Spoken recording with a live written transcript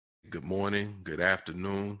good morning, good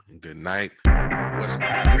afternoon, and good night. What's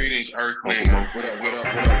greetings, Earthlings? What up?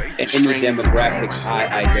 Any demographic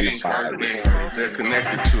I identify with. They're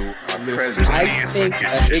connected to our president. I think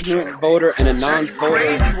an ignorant voter and a non-voter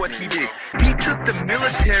crazy what he did. He took the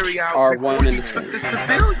military out are before one and he the took same. the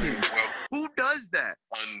civilians. Who does that?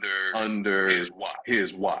 Under his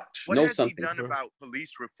watch. What Know has something. he done about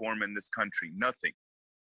police reform in this country? Nothing.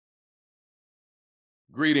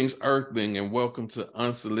 Greetings, Earthling, and welcome to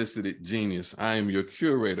Unsolicited Genius. I am your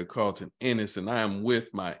curator, Carlton Ennis, and I am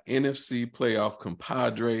with my NFC playoff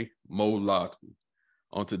compadre, Mo Lockley.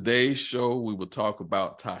 On today's show, we will talk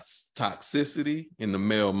about toxicity in the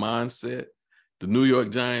male mindset, the New York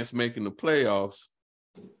Giants making the playoffs,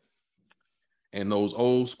 and those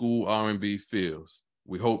old school R&B feels.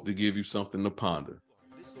 We hope to give you something to ponder.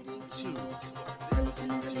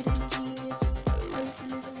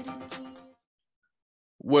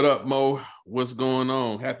 What up, Mo? What's going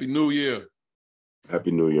on? Happy New Year.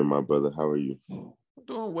 Happy New Year, my brother. How are you? I'm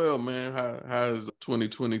doing well, man. How's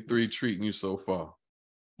 2023 treating you so far?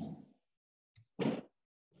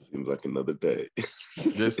 Seems like another day.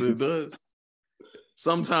 Yes, it does.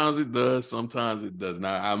 Sometimes it does, sometimes it does.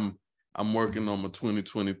 Now I'm working on my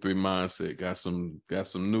 2023 mindset. Got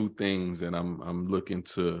some new things that I'm looking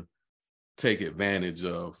to take advantage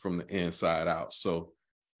of from the inside out.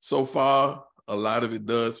 So far, a lot of it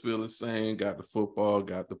does feel the same. Got the football,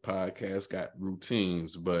 got the podcast, got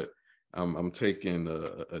routines, but I'm taking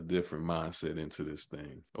a different mindset into this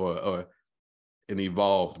thing, or an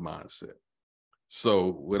evolved mindset. So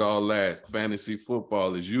with all that, fantasy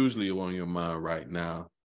football is usually on your mind right now.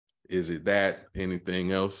 Is it that?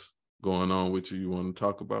 Anything else going on with you want to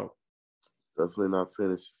talk about? Definitely not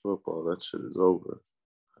fantasy football. That shit is over.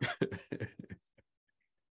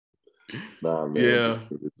 Nah, man.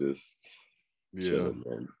 Just chilling,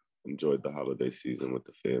 man. Enjoyed the holiday season with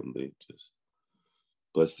the family. Just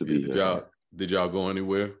blessed to be here. Did y'all go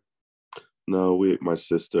anywhere? No, my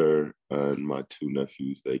sister and my two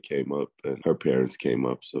nephews, they came up, and her parents came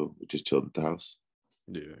up, so we just chilled at the house.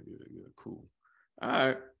 Yeah, cool. All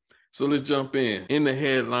right, so let's jump in. In the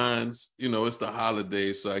headlines, it's the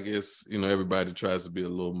holidays, so I guess, everybody tries to be a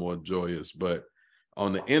little more joyous, but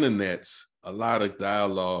on the internets, a lot of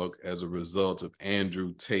dialogue as a result of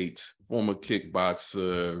Andrew Tate, former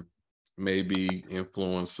kickboxer, maybe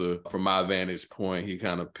influencer. From my vantage point, he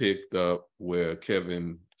kind of picked up where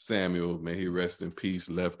Kevin Samuel, may he rest in peace,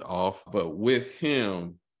 left off. But with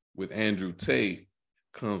him, with Andrew Tate,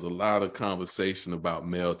 comes a lot of conversation about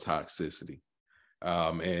male toxicity.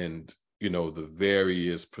 And, the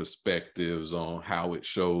various perspectives on how it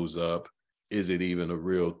shows up. Is it even a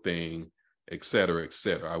real thing? Et cetera, et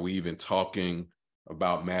cetera. Are we even talking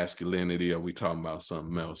about masculinity? Are we talking about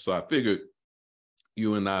something else? So I figured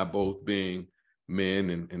you and I both being men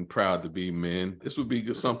and proud to be men, this would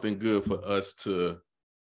be something good for us to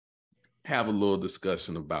have a little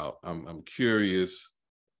discussion about. I'm curious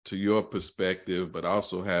to your perspective, but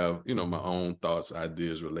also have, my own thoughts,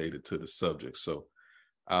 ideas related to the subject. So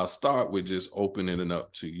I'll start with just opening it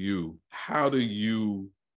up to you. How do you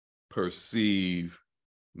perceive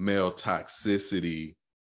male toxicity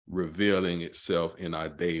revealing itself in our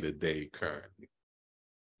day-to-day currently?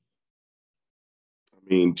 I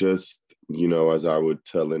mean, just, as I would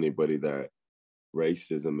tell anybody that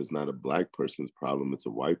racism is not a Black person's problem, it's a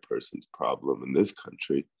white person's problem in this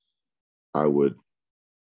country, or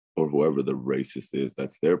whoever the racist is,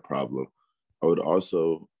 that's their problem. I would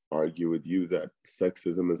also argue with you that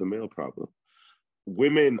sexism is a male problem.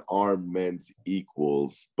 Women are men's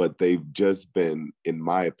equals, but they've just been, in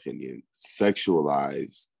my opinion,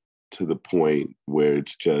 sexualized to the point where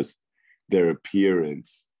it's just their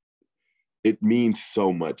appearance. It means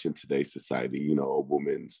so much in today's society, a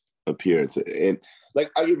woman's appearance. And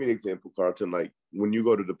I'll give you an example, Carlton. Like when you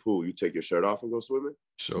go to the pool, you take your shirt off and go swimming?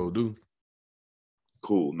 Sure do.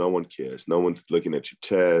 Cool. No one cares. No one's looking at your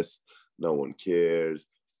chest. No one cares.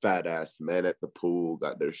 Fat ass men at the pool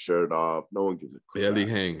got their shirt off. No one gives a crap. Barely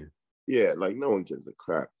hanging. Yeah, no one gives a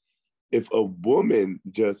crap. If a woman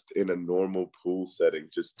just in a normal pool setting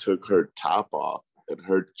just took her top off and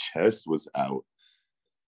her chest was out,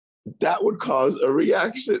 that would cause a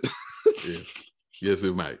reaction. Yeah. Yes,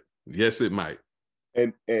 it might. Yes, it might.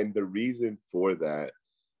 And the reason for that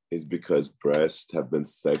is because breasts have been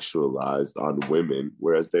sexualized on women,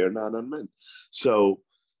 whereas they are not on men. So,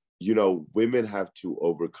 women have to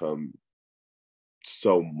overcome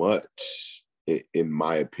so much, in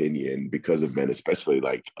my opinion, because of men, especially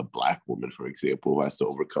like a Black woman, for example, who has to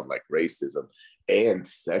overcome racism and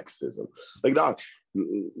sexism. Dog,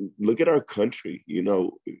 look at our country.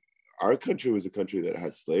 our country was a country that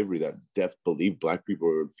had slavery, that believed black people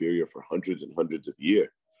were inferior for hundreds and hundreds of years.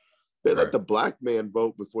 They let the black man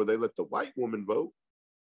vote before they let the white woman vote.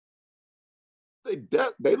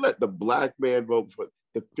 They let the black man vote. For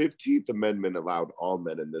the 15th Amendment allowed all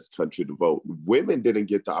men in this country to vote. Women didn't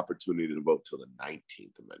get the opportunity to vote till the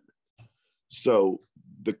 19th Amendment. So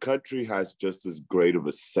the country has just as great of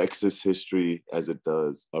a sexist history as it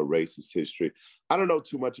does a racist history. I don't know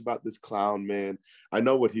too much about this clown, man. I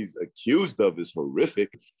know what he's accused of is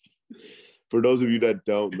horrific. For those of you that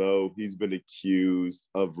don't know, he's been accused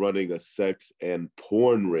of running a sex and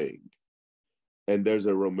porn ring. And there's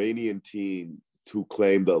a Romanian teen who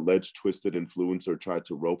claimed the alleged twisted influencer tried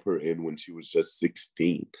to rope her in when she was just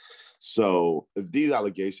 16. So if these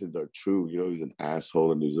allegations are true, you know, he's an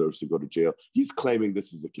asshole and deserves to go to jail. He's claiming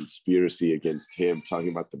this is a conspiracy against him, talking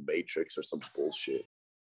about the Matrix or some bullshit.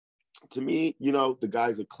 To me, you know, the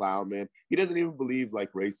guy's a clown, man. He doesn't even believe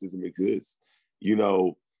like racism exists. You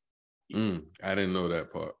know, I didn't know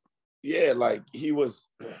that part. Yeah, like he was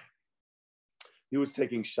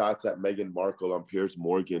taking shots at Meghan Markle on Piers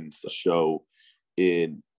Morgan's show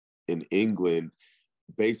in England,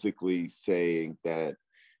 basically saying that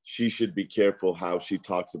she should be careful how she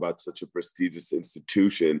talks about such a prestigious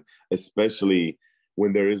institution, especially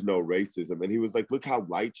when there is no racism. And he was like, look how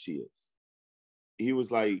light she is. He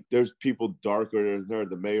was like, there's people darker than her.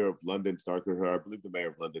 The mayor of London's darker than her. I believe the mayor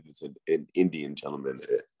of London is an Indian gentleman.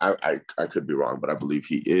 I could be wrong, but I believe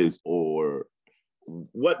he is, or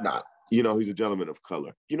whatnot. You know, he's a gentleman of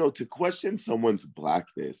color. You know, to question someone's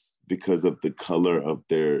blackness because of the color of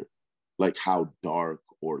their, like how dark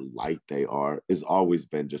or light they are, has always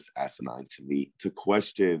been just asinine to me. To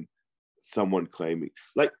question someone claiming,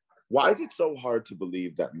 like, why is it so hard to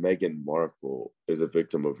believe that Meghan Markle is a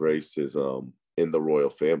victim of racism in the royal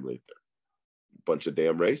family? Bunch of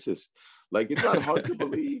damn racists. Like, it's not hard to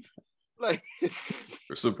believe. Like,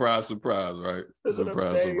 surprise, right?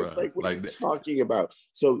 Surprise. It's like, what are you talking about?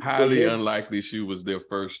 So highly unlikely she was their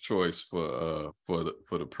first choice for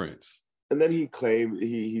the prince. And then he claimed,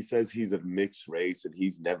 he says he's of mixed race and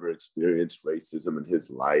he's never experienced racism in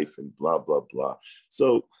his life and blah, blah, blah.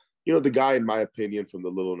 So, you know, the guy, in my opinion, from the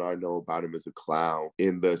little I know about him, is a clown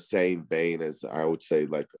in the same vein as, I would say,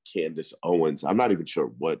 like Candace Owens. I'm not even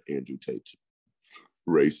sure what Andrew Tate's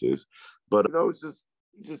race is, but, you know, it's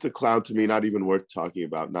just a clown to me, not even worth talking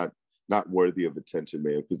about, not worthy of attention,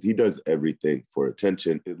 man, because he does everything for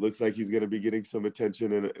attention. It looks like he's going to be getting some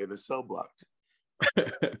attention in a cell block.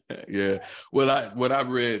 Yeah. Well, what I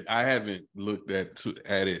read, I haven't looked at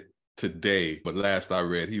it today, but last I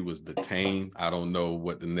read, he was detained. I don't know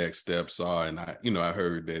what the next steps are, and I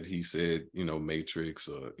heard that he said, you know, Matrix,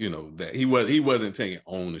 or you know, that he wasn't taking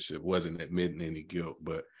ownership, wasn't admitting any guilt,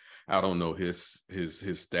 but I don't know his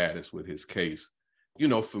status with his case. You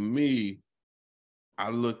know, for me,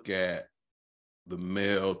 I look at the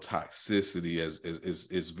male toxicity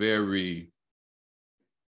as very,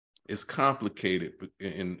 it's complicated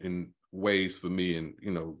in ways for me, and,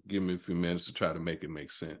 you know, give me a few minutes to try to make it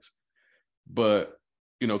make sense. But,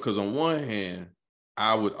 you know, because on one hand,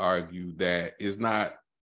 I would argue that it's not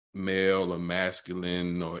male or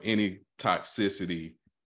masculine or any toxicity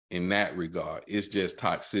in that regard. It's just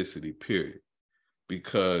toxicity, period.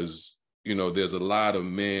 Because, you know, there's a lot of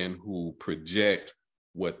men who project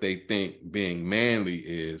what they think being manly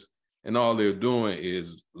is, and all they're doing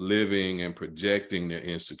is living and projecting their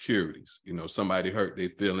insecurities. You know, somebody hurt their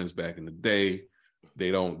feelings back in the day. They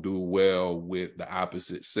don't do well with the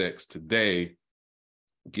opposite sex today.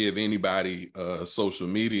 Give anybody a social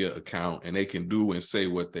media account and they can do and say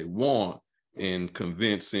what they want in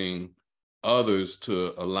convincing others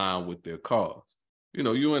to align with their cause. You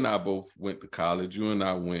know, you and I both went to college. You and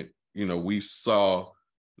I went, you know, we saw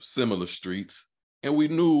similar streets and we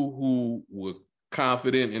knew who were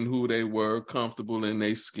confident in who they were, comfortable in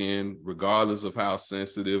their skin, regardless of how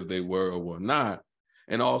sensitive they were or were not.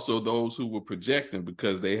 And also those who were projecting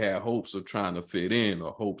because they had hopes of trying to fit in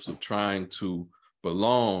or hopes of trying to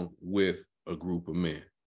belong with a group of men.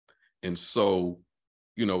 And so,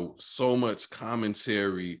 you know, so much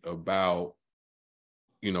commentary about,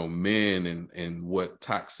 you know, men and what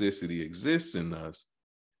toxicity exists in us.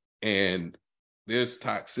 And there's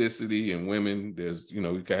toxicity in women. There's, you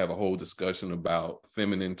know, we can have a whole discussion about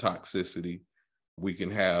feminine toxicity. We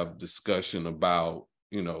can have discussion about,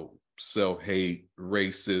 you know, self-hate,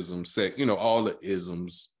 racism, sex, you know, all the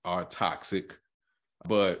isms are toxic.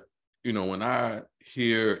 But, you know, when I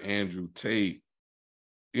hear Andrew Tate,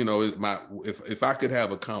 you know, if I could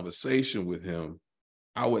have a conversation with him,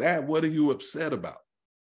 I would ask, what are you upset about?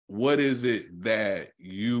 What is it that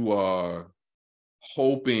you are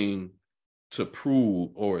hoping to prove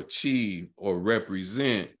or achieve or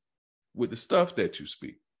represent with the stuff that you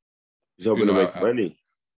speak. He's hoping to make money.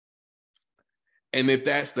 And if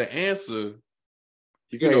that's the answer,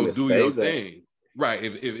 He's do your thing. Right.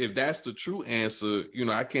 If that's the true answer,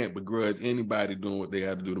 I can't begrudge anybody doing what they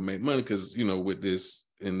have to do to make money. Because, with this,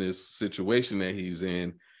 in this situation that he's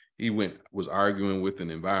in, he was arguing with an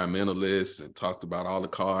environmentalist and talked about all the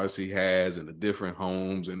cars he has and the different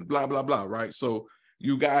homes and blah, blah, blah. Right. So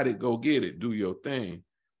you got it, go get it, do your thing.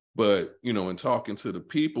 But, in talking to the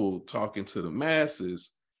people, talking to the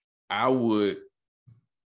masses, I would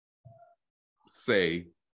say,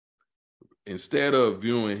 instead of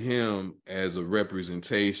viewing him as a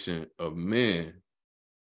representation of men,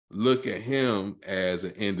 look at him as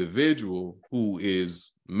an individual who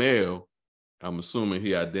is male. I'm assuming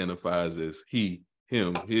he identifies as he,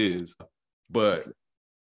 him, his. But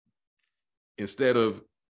instead of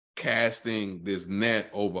casting this net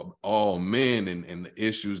over all men and the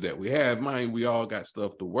issues that we have, mind, we all got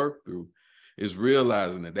stuff to work through, is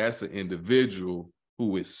realizing that that's an individual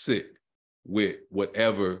who is sick with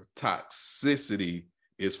whatever toxicity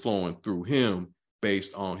is flowing through him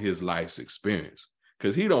based on his life's experience.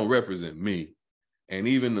 Because he don't represent me. And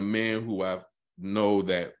even the men who I know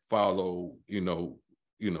that follow,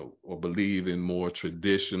 or believe in more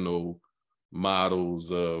traditional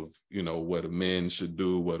models of, what a man should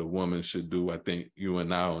do, what a woman should do. I think you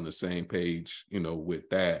and I are on the same page, with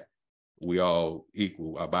that. We all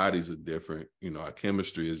equal. Our bodies are different. Our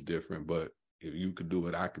chemistry is different, but if you could do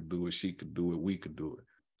it, I could do it, she could do it, we could do it.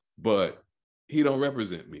 But he don't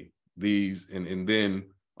represent me. And then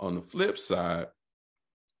on the flip side,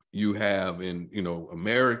 you have in,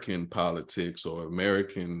 American politics or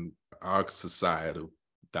our societal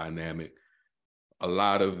dynamic, a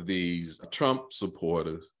lot of these Trump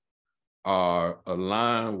supporters are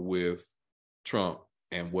aligned with Trump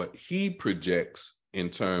and what he projects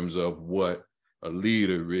in terms of what a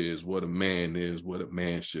leader is, what a man is, what a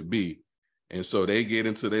man should be. And so they get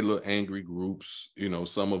into their little angry groups,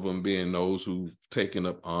 some of them being those who've taken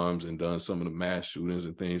up arms and done some of the mass shootings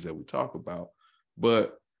and things that we talk about.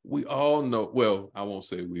 But we all know, well, I won't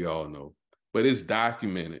say we all know, but it's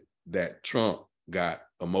documented that Trump got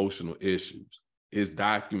emotional issues. It's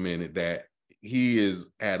documented that he is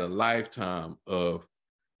at a lifetime of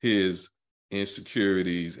his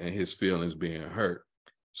insecurities and his feelings being hurt.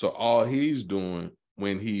 So all he's doing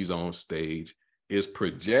when he's on stage is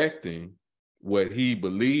projecting what he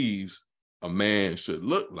believes a man should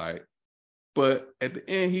look like. But at the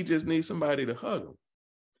end, he just needs somebody to hug him.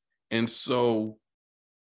 And so,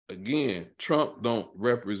 again, Trump don't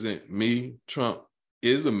represent me. Trump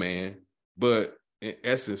is a man, but in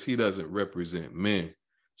essence, he doesn't represent men.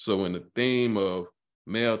 So in the theme of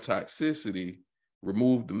male toxicity,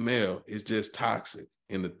 remove the male, it's just toxic.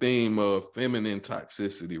 In the theme of feminine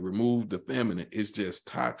toxicity, remove the feminine, it's just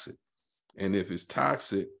toxic. And if it's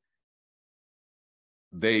toxic,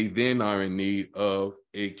 they then are in need of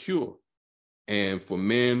a cure. And for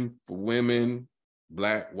men, for women,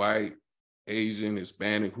 Black, white, Asian,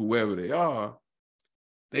 Hispanic, whoever they are,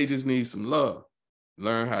 they just need some love.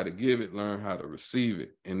 Learn how to give it, learn how to receive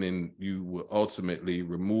it. And then you will ultimately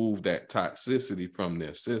remove that toxicity from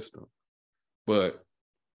their system. But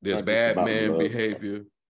there's bad man behavior,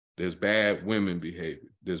 there's bad women behavior,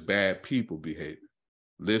 there's bad people behavior.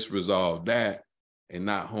 Let's resolve that and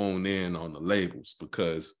not hone in on the labels,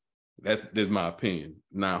 because that's my opinion,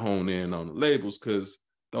 not hone in on the labels, because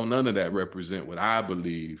don't none of that represent what I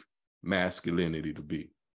believe masculinity to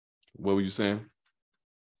be. What were you saying?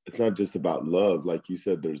 It's not just about love. Like you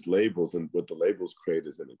said, there's labels, and what the labels create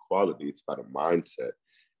is inequality. It's about a mindset.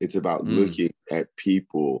 It's about looking at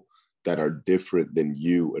people that are different than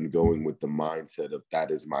you and going with the mindset of that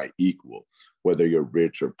is my equal, whether you're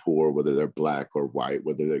rich or poor, whether they're Black or white,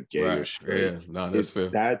 whether they're gay or straight. Yeah, no, that's fair.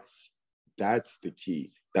 That's the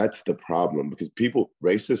key. That's the problem, because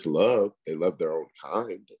racists they love their own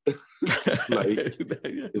kind.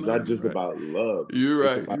 It's not just about love. You're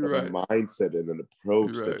right. It's about a mindset and an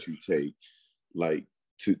approach that you take,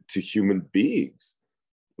 to human beings.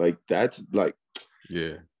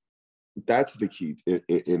 That's the key,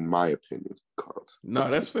 in my opinion, Carlos. No,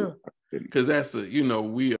 that's fair. Because that's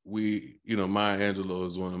we Maya Angelou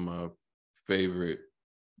is one of my favorite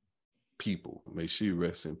people. May she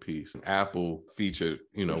rest in peace. Apple featured,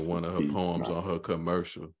 one of her poems on her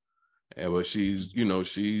commercial. But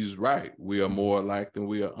she's right. We are more alike than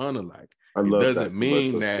we are unalike. It doesn't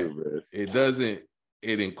mean that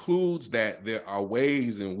it includes that there are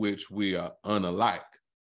ways in which we are unalike,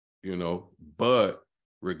 but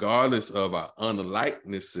regardless of our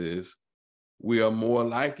unalikenesses, we are more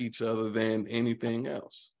like each other than anything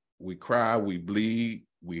else. we cry, we bleed,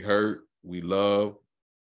 we hurt, we love,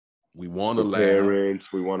 we want to We're laugh.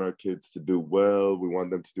 parents, we want our kids to do well. We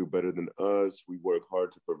want them to do better than us. We work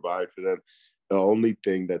hard to provide for them. The only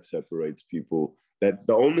thing that separates people, that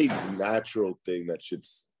the only natural thing that should,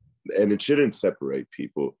 and it shouldn't separate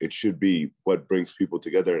people, it should be what brings people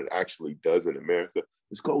together and actually does in America,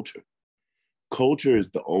 is culture. Culture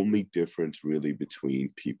is the only difference really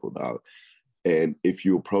between people now. And if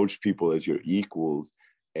you approach people as your equals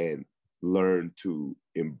and learn to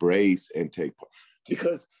embrace and take part,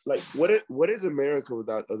 because like what is America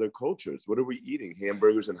without other cultures? What are we eating?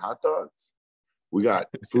 Hamburgers and hot dogs? We got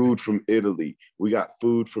food from Italy. We got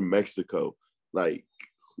food from Mexico. Like,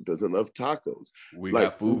 who doesn't love tacos? We Like,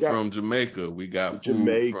 got food from Jamaica. We got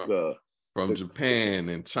food from Japan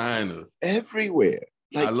and China. Everywhere.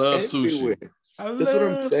 Like, I love everywhere. sushi. I That's what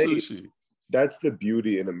I'm love saying. sushi. That's the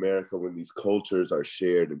beauty in America, when these cultures are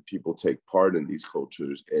shared and people take part in these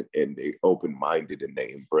cultures and they open-minded and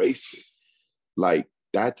they embrace it. Like,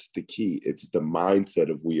 that's the key. It's the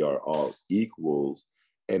mindset of we are all equals,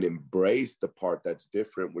 and embrace the part that's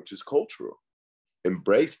different, which is cultural.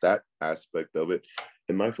 Embrace that aspect of it,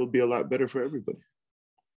 and life will be a lot better for everybody.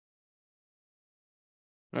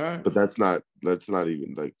 All right. But that's not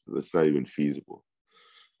even feasible.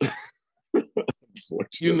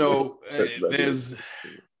 You know, is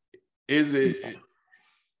it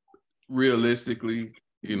realistically,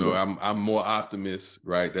 you know, I'm more optimist,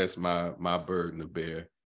 right? That's my burden to bear.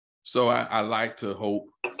 So I like to hope,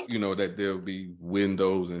 you know, that there'll be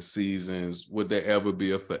windows and seasons. Would there ever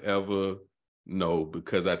be a forever? No,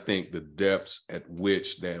 because I think the depths at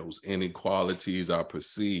which those inequalities are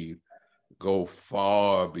perceived go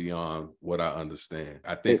far beyond what I understand.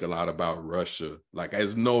 I think a lot about Russia. Like,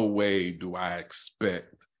 there's no way do I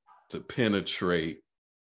expect to penetrate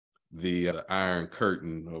the Iron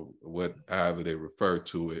Curtain, or however they refer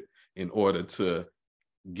to it, in order to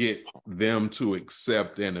get them to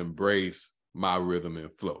accept and embrace my rhythm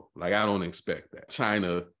and flow. Like, I don't expect that.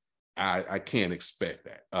 China, I can't expect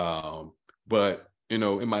that. But, you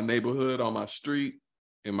know, in my neighborhood, on my street,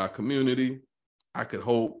 in my community, I could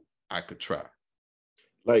hope, I could try.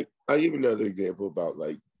 Like, I give another example about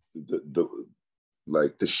like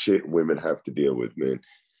the shit women have to deal with, man.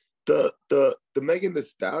 The Megan Thee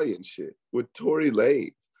Stallion shit with Tory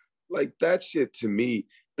Lanez, like, that shit to me,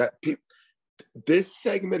 that people, this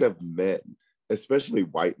segment of men, especially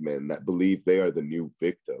white men, that believe they are the new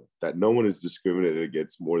victim, that no one is discriminated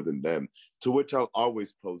against more than them, to which I'll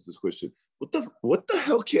always pose this question: what the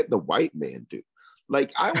hell can't the white man do?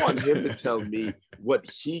 Like, I want him to tell me what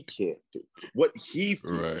he can't do, what he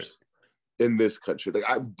fears in this country. Like,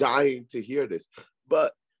 I'm dying to hear this.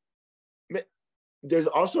 But man, there's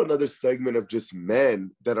also another segment of just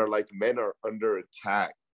men that are like, men are under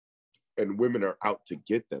attack and women are out to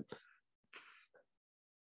get them.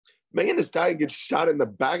 Megan Thee Stallion gets shot in the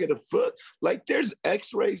back of the foot. Like, there's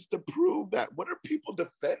x-rays to prove that. What are people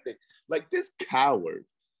defending? Like, this coward.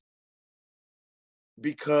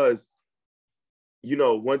 Because, you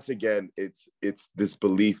know, once again, it's this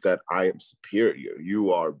belief that I am superior.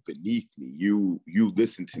 You are beneath me. You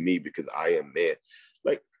listen to me because I am man.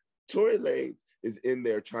 Like, Tory Lanez is in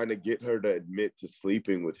there trying to get her to admit to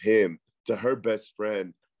sleeping with him, to her best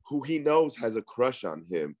friend, who he knows has a crush on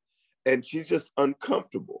him. And she's just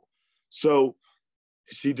uncomfortable. So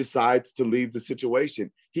she decides to leave the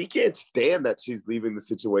situation. He can't stand that she's leaving the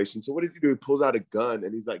situation. So what does he do? He pulls out a gun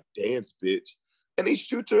and he's like, dance, bitch. And he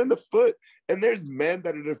shoots her in the foot. And there's men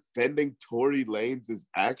that are defending Tory Lanez's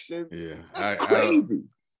actions. Yeah. That's crazy.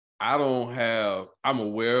 I'm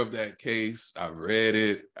aware of that case. I read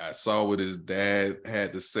it. I saw what his dad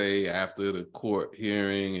had to say after the court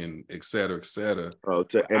hearing, and et cetera, et cetera. I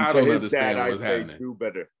don't understand what's happening. Do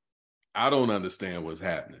better. I don't understand what's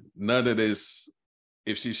happening. None of this.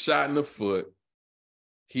 If she's shot in the foot,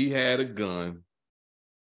 he had a gun.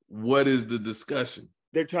 What is the discussion?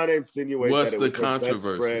 They're trying to insinuate what's that it the was her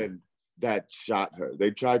controversy? Best friend that shot her.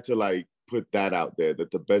 They tried to like put that out there,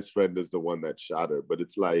 that the best friend is the one that shot her. But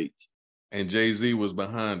it's like, and Jay-Z was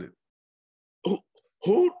behind it.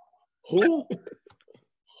 Who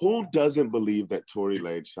doesn't believe that Tory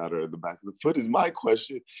Lanez shot her in the back of the foot is my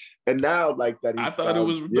question. And now, like, that he's found it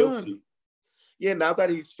was guilty. Done. Yeah, now that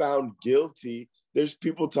he's found guilty, there's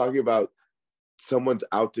people talking about someone's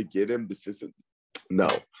out to get him. This isn't. No,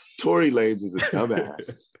 Tory Lanez is a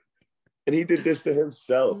dumbass. And he did this to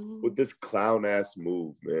himself with this clown ass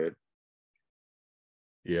move, man.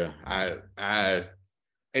 Yeah, I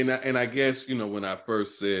guess, you know, when I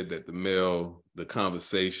first said that the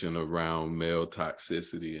conversation around male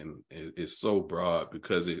toxicity and is so broad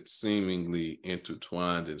because it's seemingly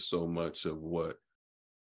intertwined in so much of what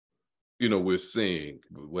we're seeing,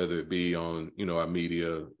 whether it be on, our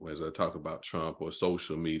media, as I talk about Trump, or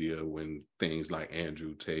social media, when things like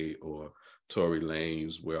Andrew Tate or Tory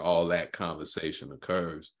Lanez, where all that conversation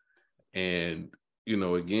occurs. And,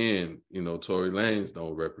 again, Tory Lanez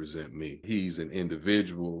don't represent me. He's an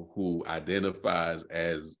individual who identifies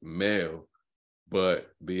as male,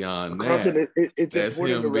 but beyond Carlton, it's that's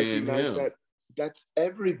important to him being recognize him. that that's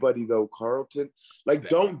everybody, though, Carlton. Like,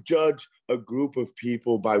 don't judge a group of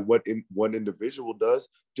people by what one individual does.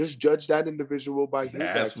 Just judge that individual by his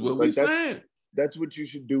That's actions. what we're saying. That's what you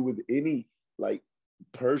should do with any, like,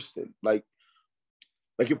 person. Like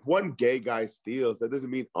if one gay guy steals, that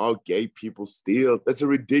doesn't mean all gay people steal. That's a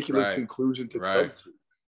ridiculous conclusion to come to.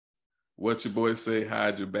 What your boy say,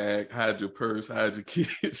 hide your bag, hide your purse, hide your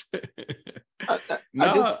kids.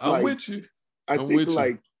 I'm with you. I think,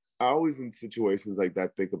 like, I always, in situations like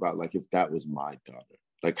that, think about, like, if that was my daughter,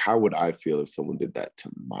 like, how would I feel if someone did that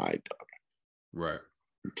to my daughter? Right.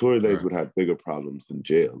 Tory Lanez would have bigger problems in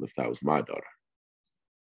jail if that was my daughter.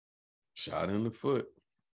 Shot in the foot.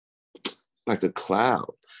 Like a clown.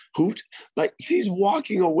 She's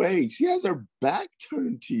walking away. She has her back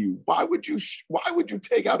turned to you. Why would you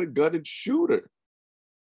take out a gun and shoot her?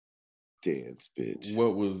 Dance, bitch.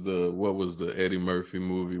 What was the Eddie Murphy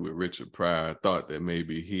movie with Richard Pryor? I thought that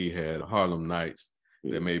maybe he had Harlem Nights,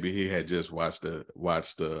 that maybe he had just watched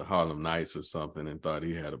the Harlem Nights or something and thought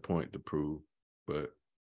he had a point to prove. But,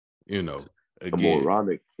 again, a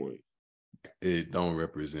moronic point. It don't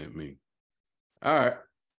represent me. All right.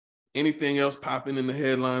 Anything else popping in the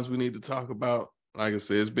headlines we need to talk about? Like I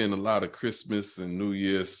said, it's been a lot of Christmas and New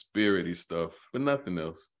Year's spirity stuff, but nothing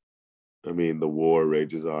else. I mean, the war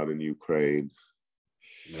rages on in Ukraine.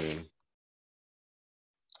 Man.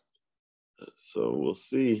 So we'll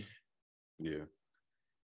see. Yeah.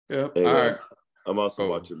 Yeah. Hey, all right. I'm also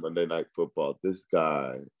watching Monday Night Football. This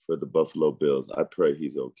guy for the Buffalo Bills, I pray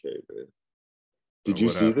he's okay, man. Did you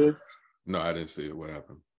see this? No, I didn't see it. What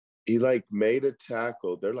happened? He, like, made a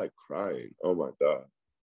tackle. They're, like, crying. Oh, my God.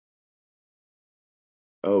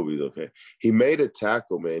 Oh, he's okay. He made a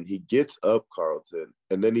tackle, man. He gets up, Carlton,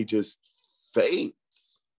 and then he just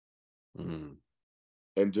faints and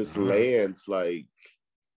just lands, like,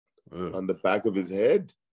 on the back of his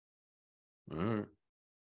head. All right.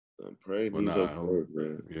 I'm praying he's okay,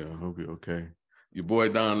 man. Yeah, I hope he's okay. Your boy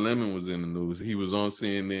Don Lemon was in the news. He was on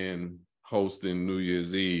CNN hosting New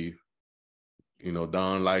Year's Eve.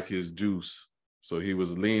 Don liked his juice. So he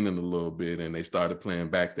was leaning a little bit and they started playing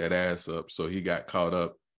Back That Ass Up. So he got caught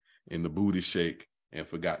up in the booty shake and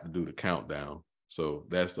forgot to do the countdown. So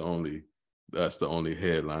that's the only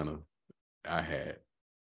headliner I had.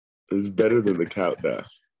 It's better than the countdown.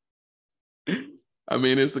 I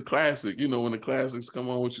mean, it's a classic. When the classics come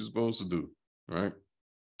on, what you're supposed to do, right?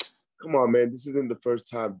 Come on, man. This isn't the first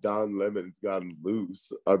time Don Lemon's gotten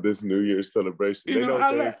loose on this New Year's celebration. They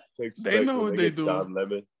know what they do. Don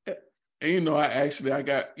Lemon. And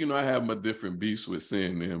I have my different beefs with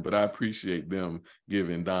CNN, but I appreciate them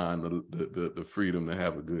giving Don the freedom to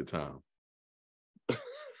have a good time.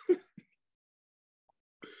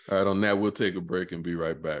 All right, on that, we'll take a break and be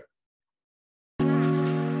right back.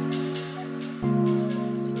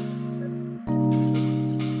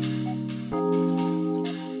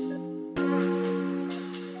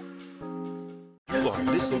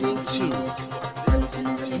 Listening to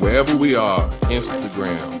wherever we are,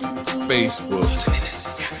 Instagram, Facebook,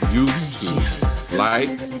 YouTube, like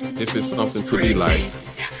if it's something to be liked,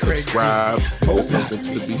 subscribe if it's something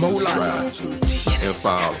to be subscribed to, and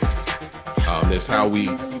follow. That's how we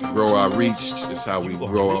grow our reach. That's how we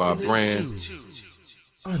grow our brand.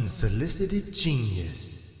 Unsolicited Genius.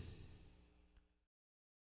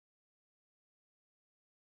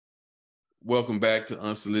 Welcome back to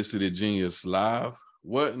Unsolicited Genius Live.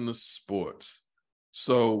 What in the sports?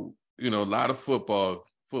 So, a lot of football,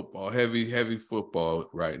 heavy football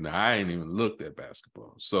right now. I ain't even looked at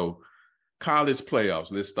basketball. So college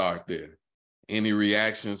playoffs, let's start there. Any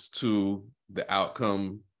reactions to the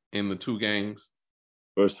outcome in the two games?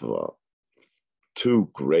 First of all, two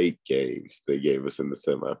great games they gave us in the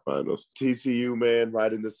semifinals. TCU, man,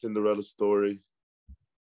 writing the Cinderella story.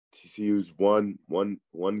 TCU's won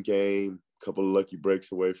game, couple of lucky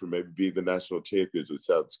breaks away from maybe being the national champions, which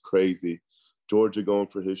sounds crazy. Georgia going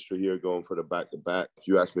for history here, going for the back-to-back. If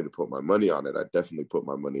you asked me to put my money on it, I'd definitely put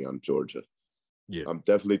my money on Georgia. Yeah, I'm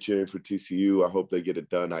definitely cheering for TCU. I hope they get it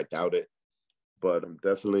done. I doubt it, but I'm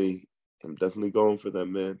definitely going for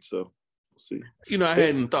them, man. So we'll see. I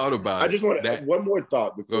hadn't thought about it. I just want to one more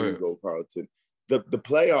thought before we go, Carlton. The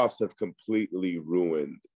playoffs have completely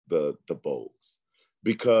ruined the bowls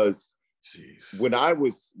because when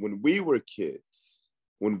we were kids,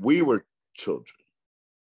 when we were children.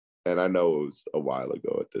 And I know it was a while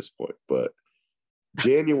ago at this point, but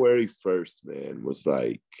January 1st, man, was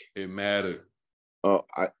like, it mattered.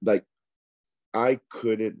 I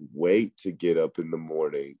couldn't wait to get up in the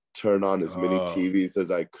morning, turn on as many TVs as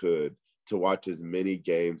I could to watch as many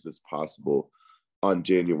games as possible on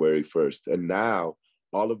January 1st. And now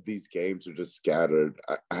all of these games are just scattered.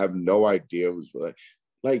 I have no idea who's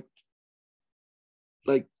like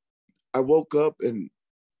I woke up and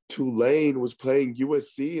Tulane was playing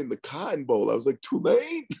USC in the Cotton Bowl. I was like,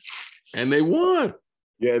 Tulane? And they won.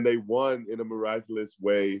 Yeah, and they won in a miraculous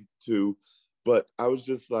way too. But I was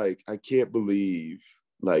just like, I can't believe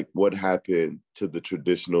like what happened to the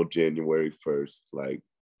traditional January 1st, like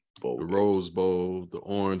bowl the games. Rose Bowl, the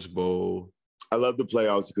Orange Bowl. I love the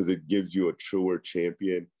playoffs because it gives you a truer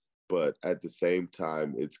champion, but at the same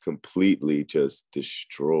time, it's completely just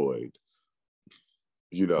destroyed,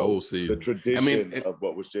 Bowl season. the tradition of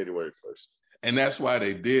what was January 1st. And that's why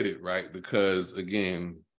they did it, right? Because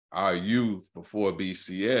again, our youth before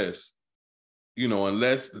BCS,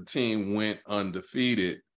 unless the team went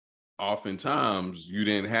undefeated, oftentimes you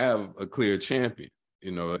didn't have a clear champion.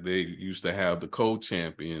 They used to have the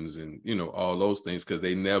co-champions and, all those things because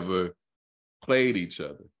they never played each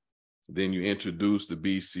other. Then you introduced the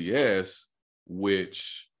BCS,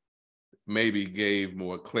 which maybe gave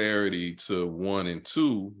more clarity to 1 and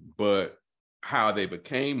 2, but how they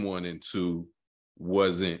became 1 and 2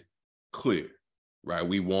 wasn't clear. Right,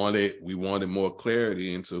 we wanted more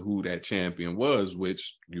clarity into who that champion was,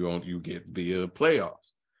 which you get via playoffs.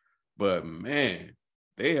 But man,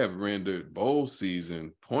 they have rendered bowl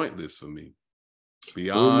season pointless for me.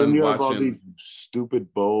 Beyond you watching have all these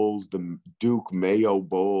stupid bowls, the Duke Mayo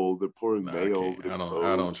Bowl, they're pouring mayo over the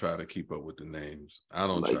I don't try to keep up with the names. I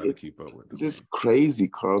don't try to keep up with the names. It's just crazy,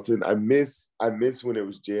 Carlton. I miss when it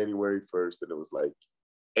was January 1st and it was like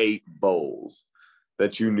 8 bowls.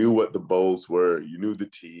 That you knew what the bowls were, you knew the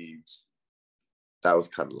teams. That was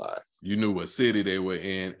kind of live. You knew what city they were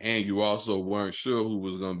in, and you also weren't sure who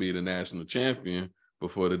was going to be the national champion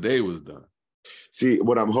before the day was done. See,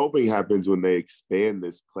 what I'm hoping happens when they expand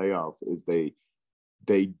this playoff is they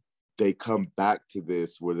come back to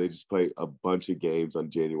this where they just play a bunch of games on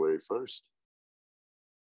January 1st.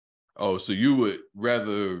 Oh, so you would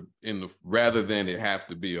rather than it have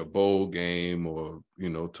to be a bowl game or,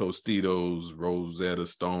 Tostitos, Rosetta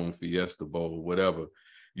Stone, Fiesta Bowl, whatever.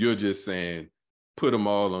 You're just saying put them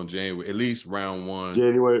all on January, at least round 1.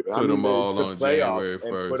 Put them all on January 1st.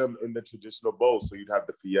 And put them in the traditional bowl. So you'd have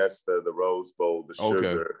the Fiesta, the Rose Bowl, the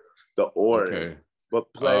Sugar, the Orange. Okay.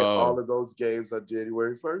 But play all of those games on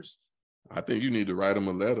January 1st. I think you need to write them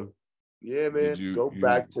a letter. Yeah, man. Go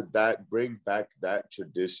back to that. Bring back that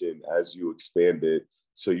tradition as you expand it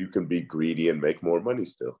so you can be greedy and make more money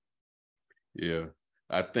still. Yeah.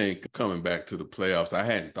 I think coming back to the playoffs, I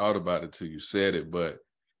hadn't thought about it till you said it, but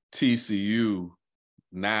TCU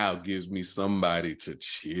now gives me somebody to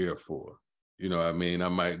cheer for. You know what I mean? I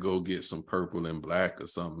might go get some purple and black or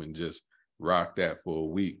something and just rock that for a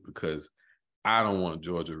week because I don't want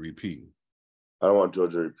Georgia repeating. I don't want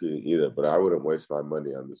Georgia repeating either, but I wouldn't waste my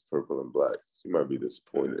money on this purple and black. You might be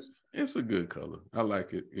disappointed. It's a good color. I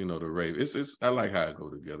like it. The Raven. I like how it go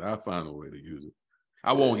together. I'll find a way to use it.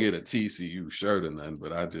 I won't get a TCU shirt or nothing,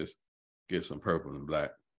 but I just get some purple and black.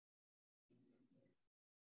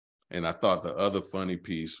 And I thought the other funny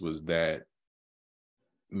piece was that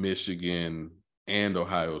Michigan and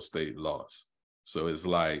Ohio State lost. So it's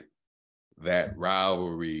like that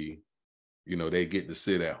rivalry, they get to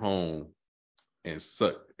sit at home and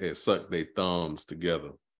suck their thumbs together.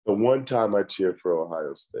 The one time I cheered for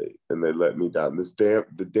Ohio State and they let me down.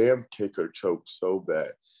 The damn kicker choked so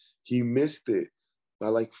bad. He missed it by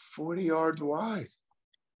like 40 yards wide.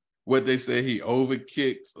 What they say, he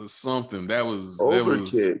overkicked or something. That was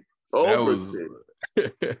overkick.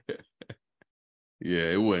 Yeah,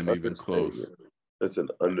 it wasn't even close. That's an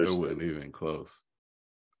understatement. It wasn't even close.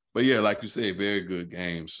 But yeah, like you say, very good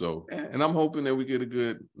game. So, and I'm hoping that we get a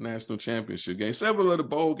good national championship game. Several of the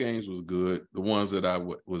bowl games was good. The ones that I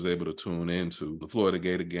was able to tune into. The Florida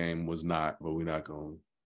Gator game was not, but we're not going to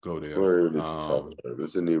go there.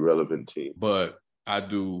 It's an irrelevant team. But I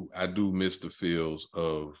do miss the feels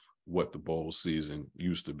of what the bowl season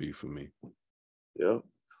used to be for me. Yeah.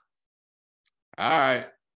 All right.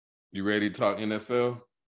 You ready to talk NFL?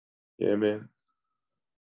 Yeah, man.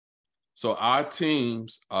 So our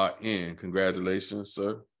teams are in. Congratulations,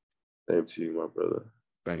 sir. Same to you, my brother.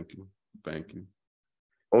 Thank you. Thank you.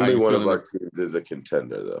 Only one of our teams is a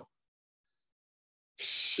contender, though.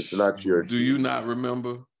 It's not your team. Do you not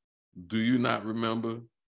remember? It's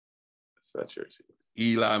not your team.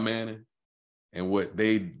 Eli Manning? and what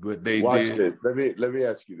they Watch did. this. Let me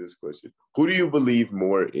ask you this question. Who do you believe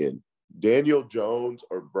more in? Daniel Jones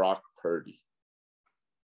or Brock Purdy?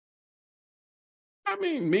 I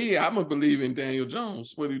mean, I'm a believer in Daniel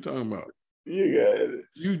Jones. What are you talking about? You got it.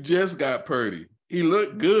 You just got Purdy. He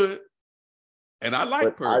looked good, and I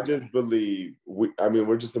like Purdy. I just believe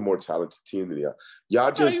we're just a more talented team than y'all.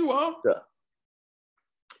 Y'all just you are.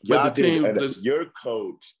 Y'all your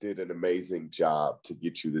coach did an amazing job to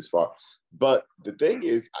get you this far. But the thing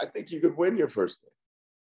is, I think you could win your first game.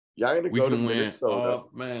 Y'all gonna go to Minnesota.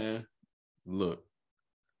 Man, look,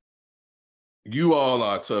 you all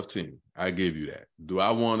are a tough team. I give you that. Do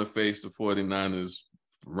I want to face the 49ers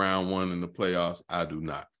round one in the playoffs? I do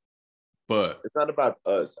not. But it's not about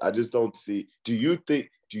us. I just don't see. Do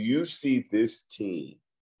you see this team,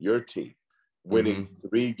 your team, winning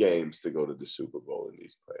 3 games to go to the Super Bowl in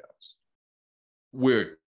these playoffs?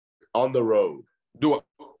 We're on the road. Do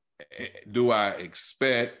I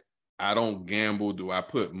expect? I don't gamble. Do I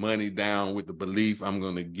put money down with the belief I'm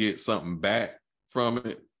going to get something back from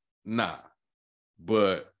it? Nah.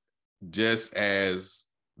 But just as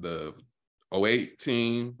the 08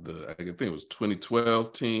 team, I think it was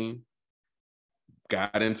 2012 team,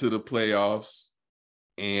 got into the playoffs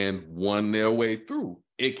and won their way through.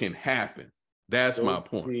 It can happen. That's my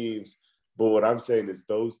point. But what I'm saying is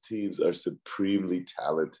those teams are supremely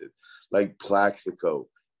talented. Like Plaxico,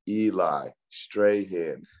 Eli,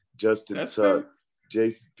 Strahan, Justin Tuck,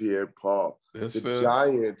 Jason Pierre-Paul.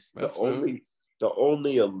 Giants, the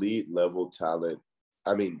only elite level talent.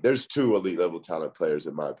 I mean, there's 2 elite level talent players,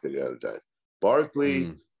 in my opinion, on the Giants.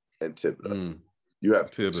 Barkley and Thibodeau. You have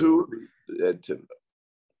Thibodeau. 2 and Thibodeau.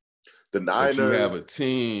 The Niners. But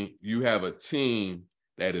you have a team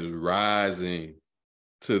that is rising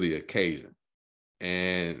to the occasion.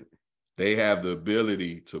 And they have the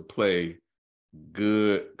ability to play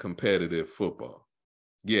good competitive football.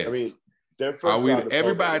 Yes. I mean, their first round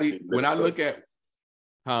everybody, when I look at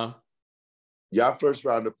y'all first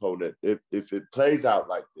round opponent, if it plays out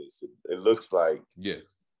like this, it looks like you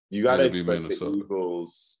got to expect the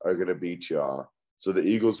Eagles are going to beat y'all. So the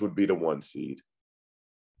Eagles would be the 1 seed.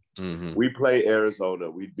 Mm-hmm. We play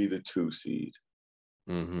Arizona, we'd be the 2 seed.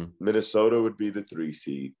 Mm-hmm. Minnesota would be the 3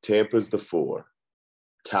 seed. Tampa's the 4.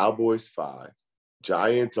 Cowboys 5.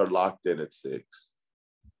 Giants are locked in at 6.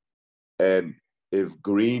 And if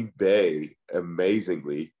Green Bay,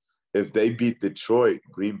 amazingly, if they beat Detroit,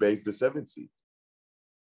 Green Bay's the 7th seed.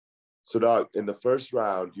 So, dog, in the first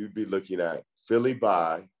round, you'd be looking at Philly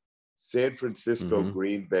bye, San Francisco,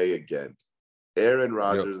 Green Bay again, Aaron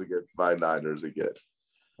Rodgers against my Niners again.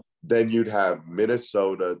 Then you'd have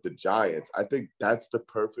Minnesota, the Giants. I think that's the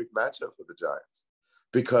perfect matchup for the Giants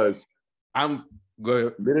because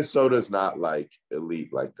Minnesota's not like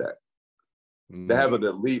elite like that. They have an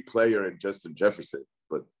elite player in Justin Jefferson,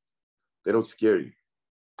 but they don't scare you.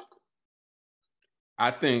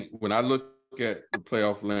 I think when I look at the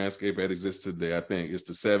playoff landscape that exists today, I think it's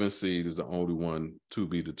the 7th seed is the only one to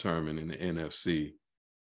be determined in the NFC.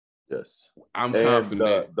 Yes. I'm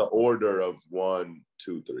confident. The order of 1,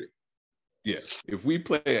 2, 3. Yes. If we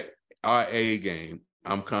play our A game,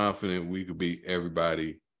 I'm confident we could beat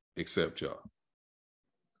everybody except y'all.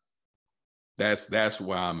 That's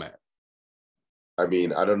where I'm at. I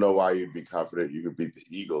mean, I don't know why you'd be confident you could beat the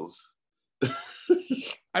Eagles.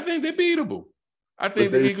 I think they're beatable. I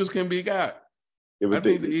think the Eagles can be got. Yeah, I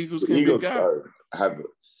think the Eagles can be got.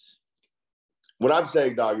 What I'm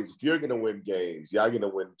saying, dog, is if you're going to win games, y'all going to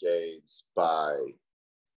win games by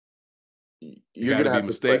you're going to be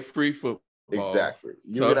mistake-free football. Exactly.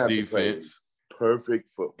 You're tough defense. Perfect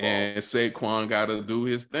football. And Saquon got to do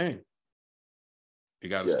his thing. You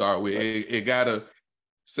got to start with it.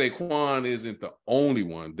 Saquon isn't the only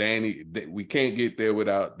one. We can't get there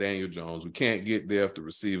without Daniel Jones. We can't get there if the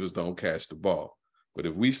receivers don't catch the ball. But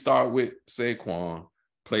if we start with Saquon,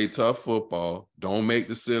 play tough football, don't make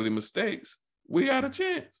the silly mistakes, we got a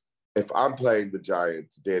chance. If I'm playing the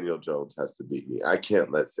Giants, Daniel Jones has to beat me. I can't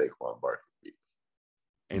let Saquon Barkley beat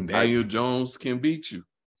me. And Daniel Jones can beat you.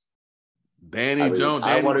 Danny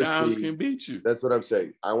Jones can beat you. That's what I'm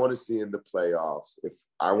saying. I want to see in the playoffs, if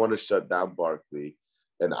I want to shut down Barkley,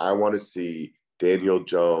 and I want to see Daniel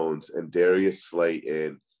Jones and Darius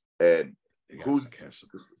Slayton and who's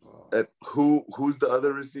the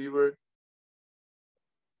other receiver?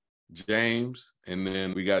 James, and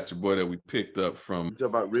then we got your boy that we picked up from. You talking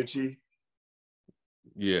about Richie?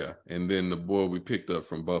 Yeah, and then the boy we picked up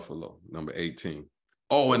from Buffalo, number 18.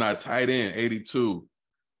 Oh, and our tight end, 82.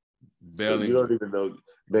 So you don't even know,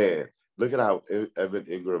 man. Look at how Evan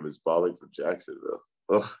Ingram is balling for Jacksonville.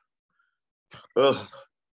 Ugh.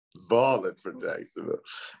 balling for Jacksonville.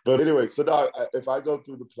 But anyway, so now if I go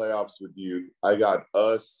through the playoffs with you, I got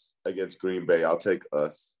us against Green Bay. I'll take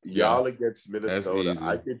us. Y'all against Minnesota.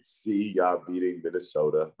 I could see y'all beating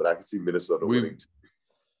Minnesota, but I can see Minnesota winning too.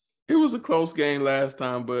 It was a close game last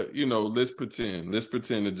time, but, let's pretend. Let's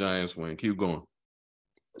pretend the Giants win. Keep going.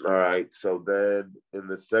 All right. So then in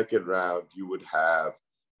the second round, you would have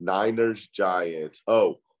Niners, Giants.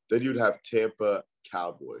 Oh, then you'd have Tampa,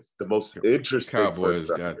 Cowboys. The most interesting. Cowboys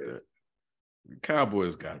got that.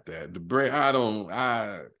 Cowboys got that.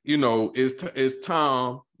 It's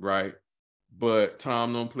Tom, right? But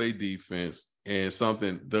Tom don't play defense, and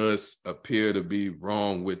something does appear to be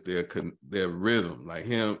wrong with their rhythm. Like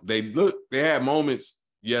they had moments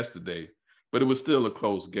yesterday, but it was still a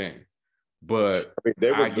close game. But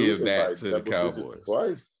I give that to the Cowboys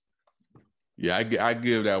twice. Yeah, I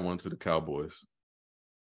give that one to the Cowboys.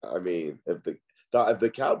 I mean, if the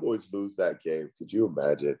Cowboys lose that game, could you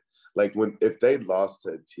imagine? Like if they lost to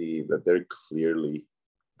a team that they're clearly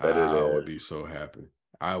better than. I would be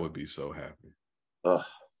so happy. But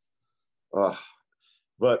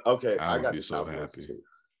okay, I got be so happy. Too.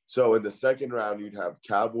 So in the second round, you'd have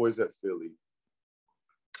Cowboys at Philly,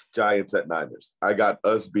 Giants at Niners. I got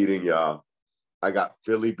us beating y'all. I got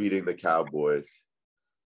Philly beating the Cowboys.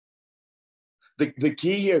 The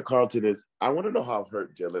key here, Carlton, is I want to know how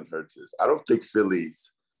hurt Jalen Hurts is. I don't think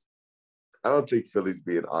Philly's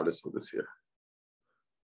being honest with us here.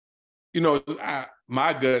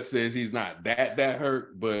 My gut says he's not that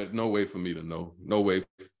hurt, but no way for me to know. No way,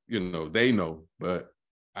 they know, but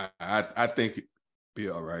I think he'll be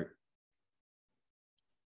all right.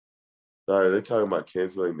 Sorry, are they talking about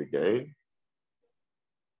canceling the game?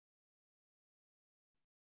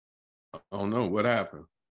 I don't know what happened.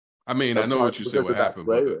 I mean, I know what you said. What happened?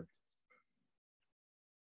 But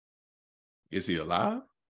is he alive?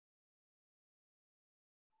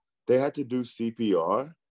 They had to do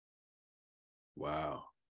CPR. Wow.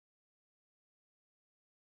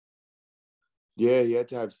 Yeah, he had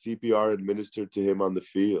to have CPR administered to him on the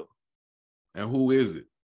field. And who is it?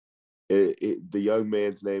 The young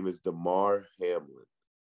man's name is Damar Hamlin.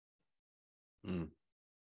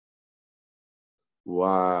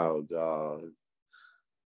 Wow, dog.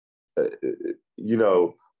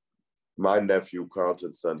 My nephew,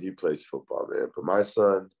 Carlton's son, he plays football, man. But my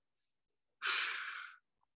son,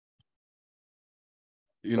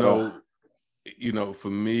 for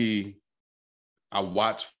me, I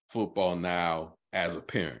watch football now as a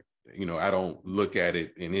parent. I don't look at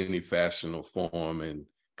it in any fashion or form and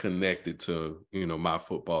connect it to, my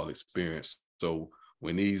football experience. So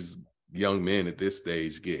when these young men at this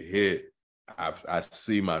stage get hit, I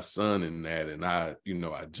see my son in that, and I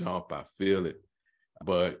jump, I feel it.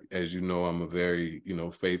 But as you know, I'm a very,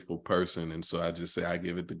 faithful person. And so I just say I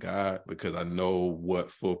give it to God, because I know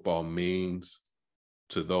what football means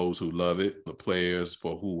to those who love it, the players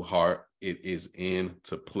for whose heart it is in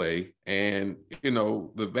to play. And,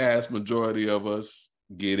 the vast majority of us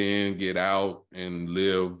get in, get out, and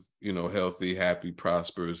live, healthy, happy,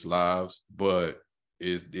 prosperous lives. But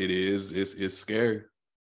it's scary.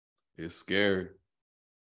 It's scary.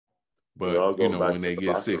 But, when they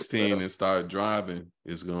get 16 and start driving,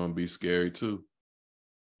 it's going to be scary too.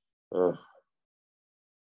 I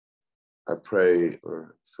pray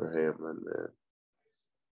for Hamlin, man.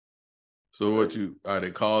 So are they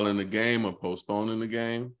calling the game or postponing the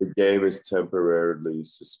game? The game is temporarily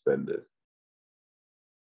suspended.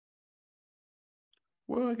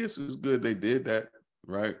 Well, I guess it's good they did that,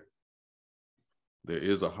 right? There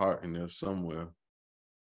is a heart in there somewhere.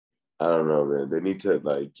 I don't know, man. They need to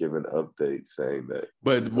give an update saying that.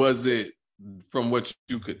 But was it, from what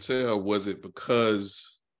you could tell, was it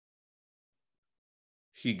because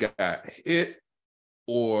he got hit,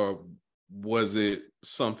 or was it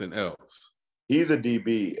something else? He's a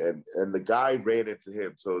DB, and the guy ran into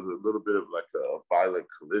him, so it was a little bit of a violent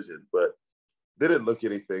collision, but didn't look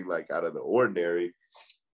anything out of the ordinary.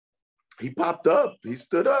 He popped up, he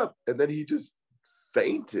stood up, and then he just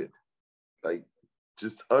fainted,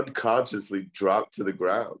 just unconsciously dropped to the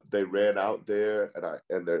ground. They ran out there, and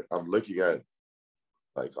I'm looking at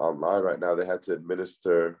online right now. They had to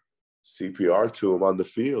administer CPR to him on the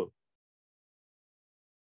field.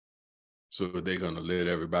 So they're going to let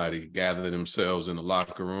everybody gather themselves in the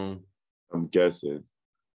locker room? I'm guessing.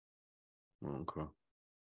 Okay.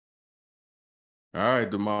 All right,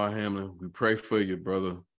 Damar Hamlin, we pray for you,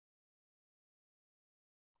 brother.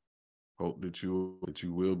 Hope that you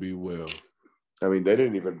will be well. I mean, they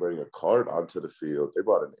didn't even bring a cart onto the field. They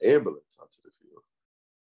brought an ambulance onto the field.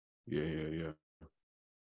 Yeah.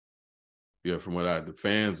 Yeah, from what the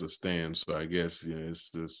fans are staying. So I guess it's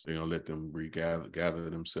just let them gather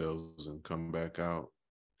themselves and come back out.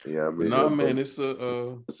 Yeah, I mean, but no, man, it's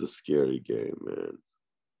a scary game, man.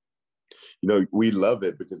 We love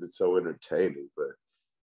it because it's so entertaining, but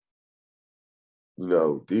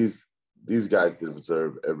these guys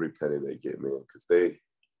deserve every penny they get, man, because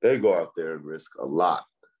they go out there and risk a lot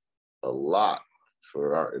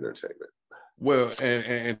for our entertainment. Well,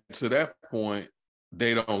 and to that point,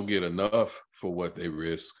 they don't get enough for what they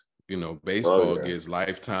risk. Baseball gets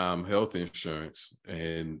lifetime health insurance,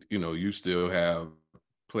 and you still have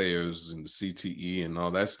players in the CTE and all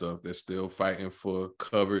that stuff that's still fighting for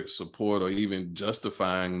covered support or even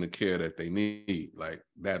justifying the care that they need. Like,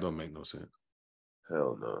 that don't make no sense.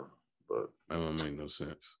 Hell no. But that don't make no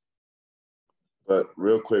sense. But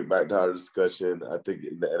real quick, back to our discussion. I think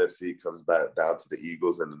in the NFC comes back down to the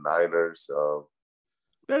Eagles and the Niners.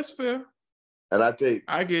 That's fair. And I think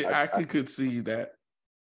I could see that.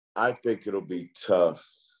 I think it'll be tough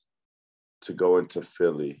to go into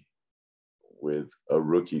Philly with a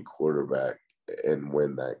rookie quarterback and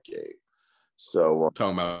win that game. So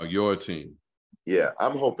talking about your team. Yeah,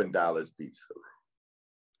 I'm hoping Dallas beats Philly.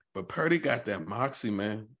 But Purdy got that moxie,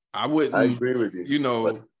 man. I agree with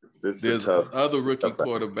you. There's other rookie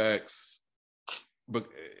quarterbacks, but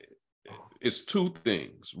it's two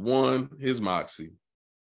things. One, his moxie.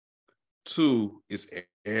 Two, it's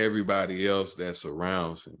everybody else that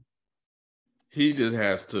surrounds him. He just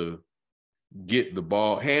has to get the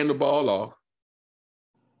ball, hand the ball off,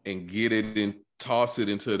 and get it and toss it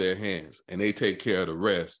into their hands, and they take care of the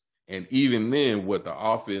rest. And even then, what the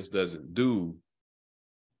offense doesn't do,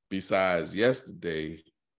 besides yesterday,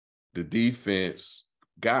 the defense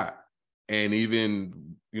got. And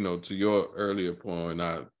even, to your earlier point,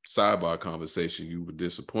 our sidebar conversation, you were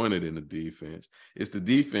disappointed in the defense. It's the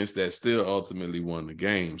defense that still ultimately won the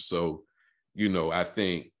game. So, I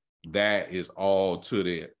think that is all to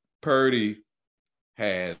that. Purdy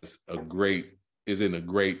is in a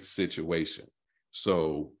great situation.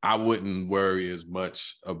 So I wouldn't worry as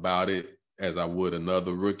much about it as I would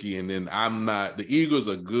another rookie. And then the Eagles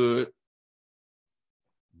are good,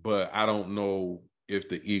 but I don't know if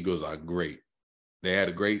the Eagles are great. They had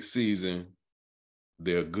a great season.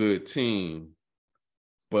 They're a good team,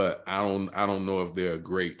 but I don't know if they're a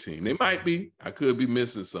great team. They might be. I could be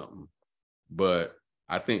missing something, but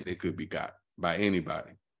I think they could be got by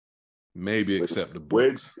anybody, maybe except the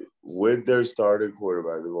Bucs. With their starting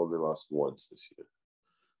quarterback, they've only lost once this year.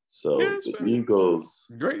 So the Eagles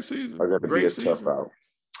great season are going to be a tough out.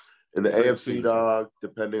 In the AFC, dog,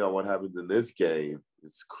 depending on what happens in this game,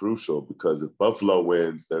 it's crucial because if Buffalo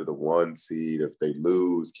wins, they're the 1 seed. If they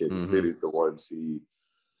lose, Kansas City's the 1 seed.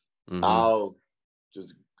 I'll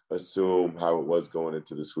just assume how it was going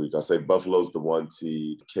into this week. I'll say Buffalo's the 1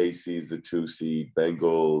 seed, KC's the 2 seed,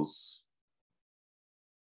 Bengals.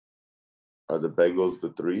 Are the Bengals the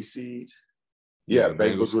 3 seed? Yeah,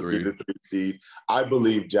 Bengals would be the 3 seed. I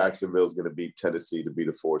believe Jacksonville's going to beat Tennessee to be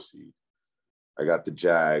the 4 seed. I got the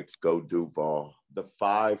Jags. Go Duval. The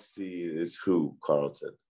 5 seed is who,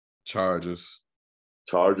 Carlton? Chargers.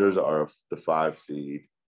 Chargers are the 5 seed.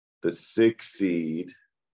 The 6 seed.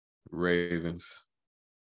 Ravens.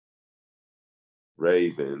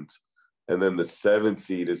 And then the 7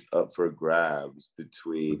 seed is up for grabs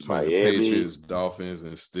between Miami, the Patriots, Dolphins,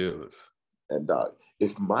 and Steelers. And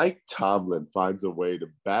if Mike Tomlin finds a way to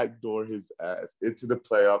backdoor his ass into the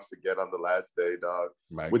playoffs to get on the last day, dog,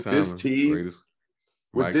 this team,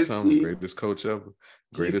 greatest coach ever.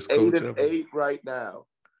 Greatest coach ever. 8 right now.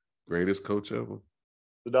 Greatest coach ever.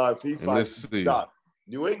 So, dog, if he finds,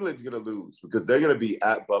 New England's going to lose because they're going to be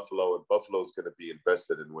at Buffalo, and Buffalo's going to be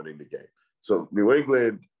invested in winning the game. So, New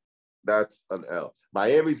England, that's an L.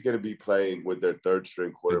 Miami's going to be playing with their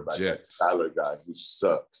 3rd-string quarterback, that Skyler guy, who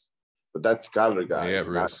sucks. But that Skyler guy is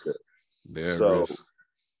not good. They're at risk.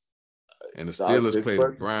 And the Steelers play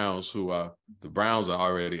the Browns, the Browns are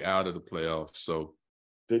already out of the playoffs. So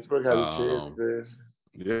Pittsburgh has a chance, man.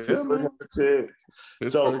 Yeah, Pittsburgh has a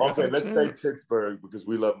chance. So, okay, let's say Pittsburgh because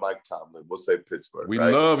we love Mike Tomlin. We'll say Pittsburgh. We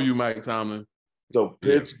love you, Mike Tomlin. So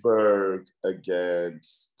Pittsburgh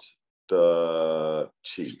against the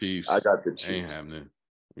Chiefs. I got the Chiefs. Ain't happening.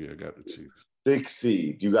 Yeah, I got the Chiefs. 6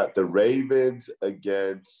 seed. You got the Ravens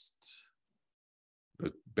against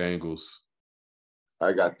the Bengals.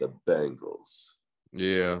 I got the Bengals.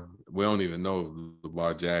 Yeah, we don't even know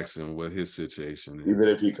Lamar Jackson, what his situation is. Even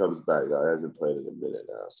if he comes back, he hasn't played in a minute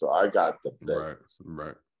now. So I got the Bengals.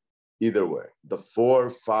 Right. Either way, the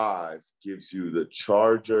 4-5 gives you the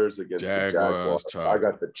Chargers against the Jaguars. I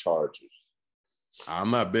got the Chargers.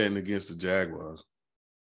 I'm not betting against the Jaguars.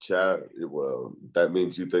 Well, that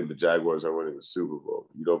means you think the Jaguars are winning the Super Bowl.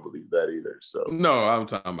 You don't believe that either. So no, I'm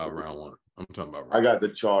talking about round one. I got the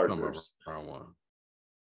Chargers. Round one.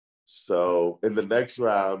 So in the next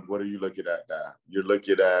round, what are you looking at now? You're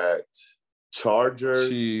looking at Chargers.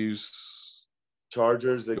 Chiefs.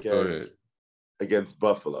 Chargers against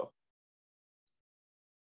Buffalo.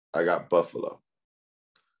 I got Buffalo.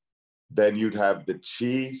 Then you'd have the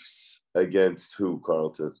Chiefs against who,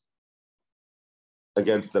 Carlton?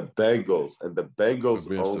 Against the Bengals. And the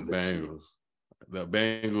Bengals own the Bengals. Chiefs. The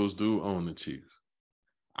Bengals do own the Chiefs.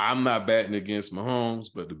 I'm not batting against Mahomes,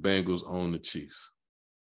 but the Bengals own the Chiefs.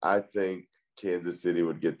 I think Kansas City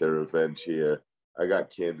would get their revenge here. I got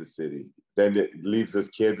Kansas City. Then it leaves us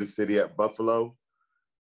Kansas City at Buffalo.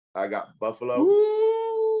 I got Buffalo.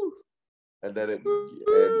 Woo! And then and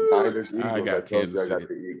Niners, Eagles. I got Kansas City. I got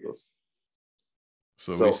the Eagles.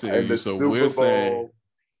 So we're saying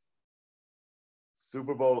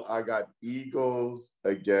Super Bowl, I got Eagles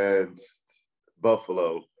against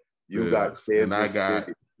Buffalo. You got Kansas City. And I got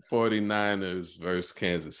 49ers versus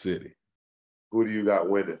Kansas City. Who do you got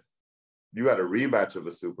winning? You got a rematch of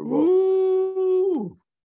a Super Bowl. Ooh.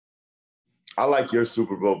 I like your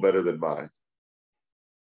Super Bowl better than mine.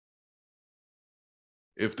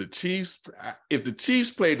 If the Chiefs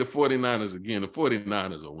played the 49ers again, the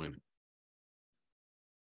 49ers are winning.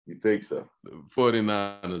 You think so? The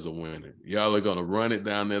 49ers are winning. Y'all are going to run it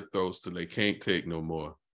down their throats till they can't take no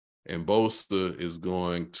more. And Bosa is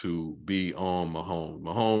going to be on Mahomes.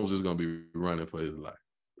 Mahomes is going to be running for his life.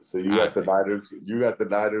 So you got the Niners. You got the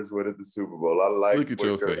Niners winning the Super Bowl. I like. Look at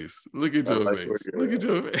your face. Look at your face. Look at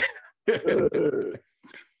your face.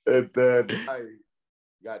 And then I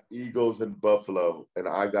got Eagles and Buffalo, and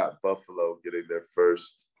I got Buffalo getting their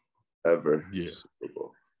first ever Super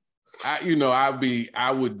Bowl.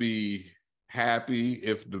 I would be happy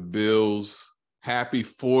if the Bills, happy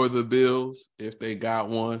for the Bills if they got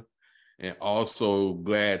one, and also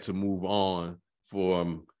glad to move on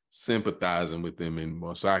from sympathizing with them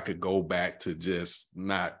anymore. So I could go back to just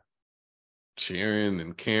not cheering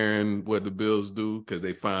and caring what the Bills do because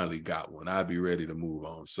they finally got one. I'd be ready to move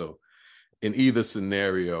on. So in either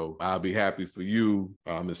scenario, I'll be happy for you,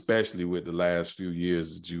 especially with the last few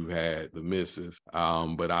years that you had the misses.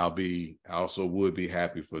 But I also would be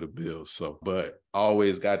happy for the Bills. So, but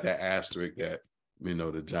always got that asterisk that,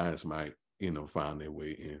 the Giants might, find their way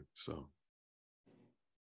in. So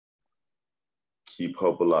keep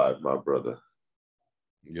hope alive, my brother.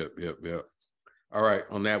 Yep. All right.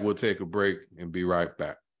 On that, we'll take a break and be right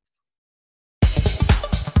back.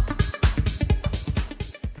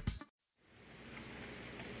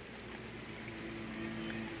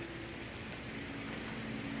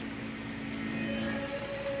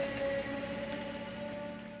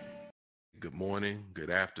 Good morning, good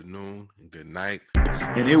afternoon, and good night.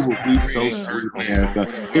 And it will be so sweet,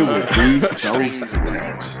 America. It will be so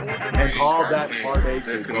sweet. And all that heartache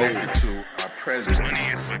will go.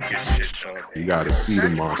 You got to see the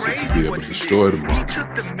monster to be able to destroy the monster. He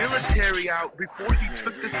took the military out before he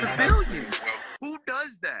took the civilians. Who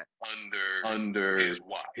does that? Under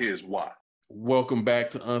his watch. Welcome back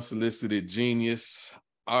to Unsolicited Genius.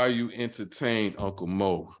 Are you entertained, Uncle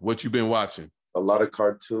Mo? What you been watching? A lot of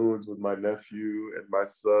cartoons with my nephew and my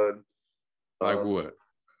son. Like what?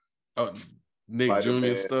 Oh, Nick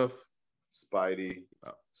Jr. stuff? Spidey,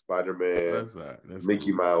 Spider-Man, that's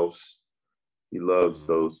Mickey cool. Mouse. He loves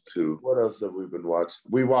those two. What else have we been watching?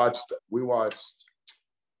 We watched,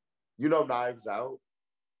 Knives Out?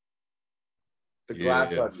 The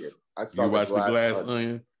Glass Onion. I saw you watched the Glass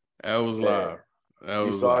Onion? That was live.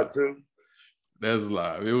 You saw it too? That's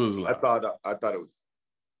live. It was live. I thought it was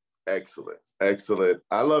excellent.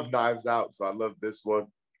 I love Knives Out, so I love this one.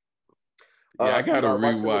 Yeah, I gotta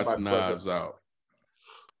rewatch Knives Out.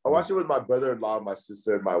 I watched it with my brother-in-law, my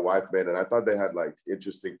sister, and my wife, man, and I thought they had like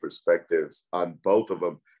interesting perspectives on both of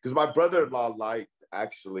them. Because my brother-in-law liked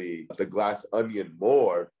actually the Glass Onion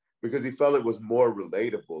more because he felt it was more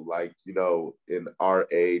relatable, like, in our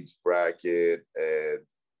age bracket and,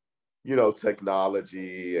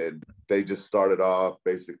 technology, and they just started off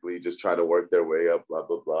basically just trying to work their way up, blah,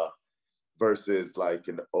 blah, blah, versus like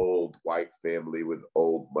an old white family with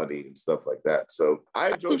old money and stuff like that. So I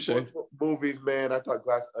enjoyed both movies, man. I thought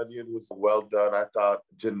Glass Onion was well done. I thought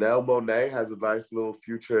Janelle Monáe has a nice little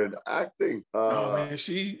future in acting. Oh man,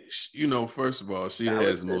 she first of all, she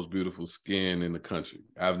has the most beautiful skin in the country.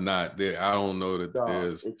 I don't know that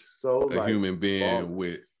there's a human being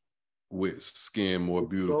with skin more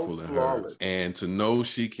beautiful than hers. And to know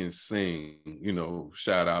she can sing,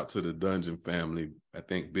 shout out to the Dungeon family. I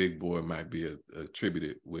think Big Boy might be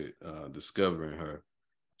attributed with discovering her.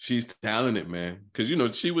 she's talented, man. Because, you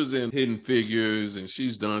know, she was in Hidden Figures and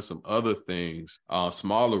she's done some other things,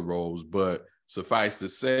 smaller roles, but suffice to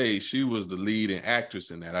say, she was the leading actress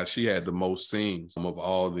in that. She had the most scenes of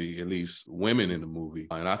all the, at least, women in the movie.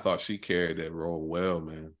 And I thought she carried that role well,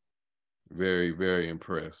 man. Very, very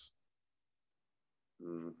impressed.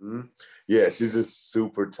 Mm-hmm. Yeah, she's just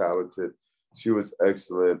super talented. She was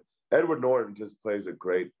excellent. Edward Norton just plays a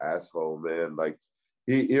great asshole, man. Like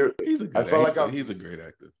he's a good actor. He's a great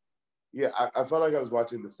actor. Yeah, I felt like I was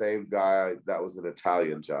watching the same guy that was an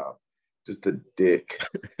Italian Job, just a dick.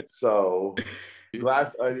 So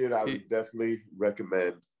Glass Onion, I would definitely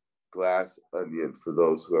recommend Glass Onion for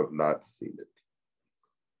those who have not seen it.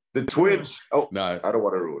 The Twitch. Oh, no, I don't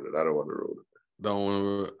want to ruin it. Don't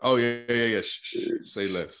want to. Oh, yeah. Say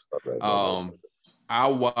less. I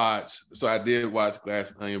did watch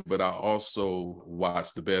Glass Onion, but I also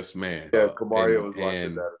watched The Best Man. Yeah, Kamaria was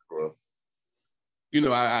watching that as well. You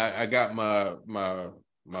know, I got my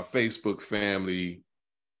Facebook family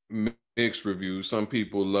mixed reviews. Some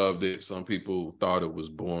people loved it. Some people thought it was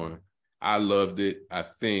boring. I loved it. I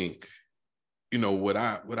think, you know, what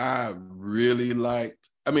I really liked.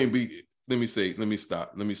 I mean, let me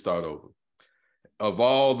start over. Of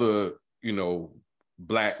all the, you know,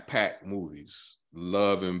 Black Pack movies,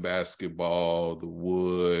 Love and Basketball, The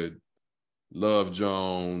Wood, Love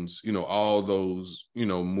Jones, you know, all those, you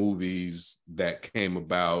know, movies that came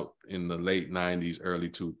about in the late 90s, early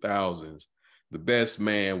 2000s, The Best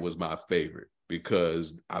Man was my favorite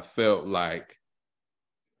because I felt like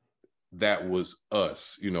that was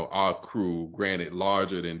us, you know, our crew, granted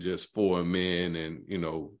larger than just 4 men and, you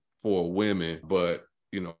know, 4 women, but,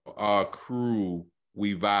 you know, our crew,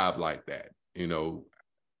 we vibe like that, you know,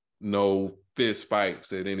 no fist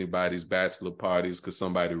fights at anybody's bachelor parties because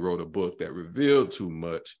somebody wrote a book that revealed too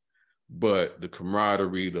much, but the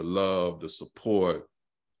camaraderie, the love, the support,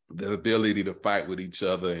 the ability to fight with each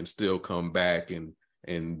other and still come back and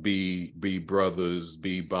be brothers,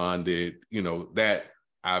 be bonded, you know, that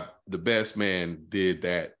The Best Man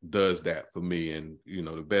does that for me. And, you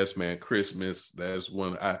know, The Best Man Christmas, that's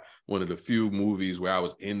one of the few movies where I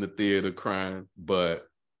was in the theater crying, but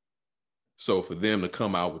so for them to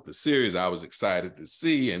come out with the series, I was excited to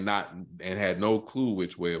see and had no clue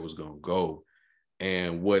which way it was going to go.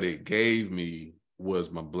 And what it gave me was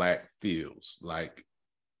my Black feels. Like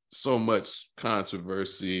so much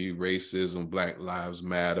controversy, racism, Black Lives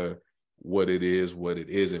Matter, what it is, what it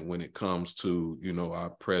isn't when it comes to, you know, our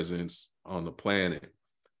presence on the planet.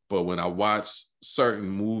 But when I watch certain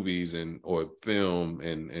movies or film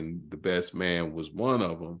and The Best Man was one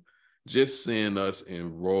of them, just seeing us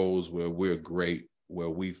in roles where we're great, where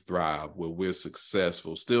we thrive, where we're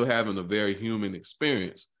successful, still having a very human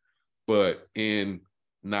experience, but in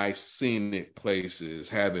nice scenic places,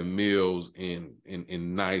 having meals in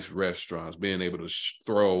nice restaurants, being able to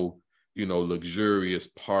throw, you know, luxurious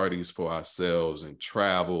parties for ourselves and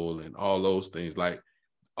travel and all those things. Like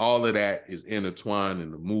all of that is intertwined in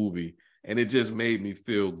the movie. And it just made me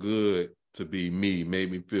feel good to be me, made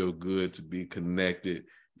me feel good to be connected,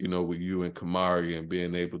 you know, with you and Kamari and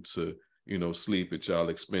being able to, you know, sleep at y'all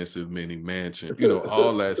expensive mini mansion, you know,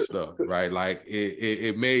 all that stuff, right? Like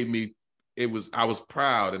it made me, I was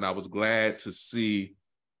proud and I was glad to see,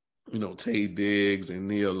 you know, Taye Diggs and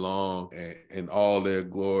Nia Long and all their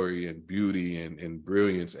glory and beauty and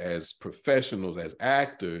brilliance as professionals, as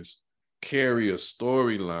actors, carry a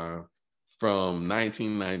storyline from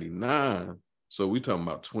 1999. So we talking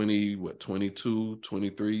about 22,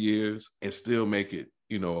 23 years and still make it,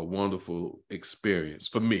 you know, a wonderful experience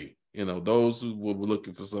for me. You know, those who were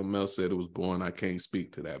looking for something else said it was boring. I can't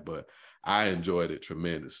speak to that, but I enjoyed it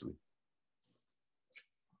tremendously.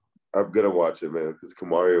 I'm gonna watch it, man, because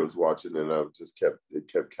Kamaria was watching and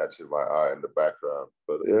it kept catching my eye in the background.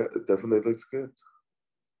 But yeah, it definitely looks good.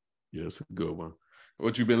 Yeah, it's a good one.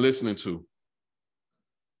 What you been listening to?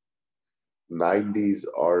 90s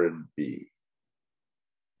R&B.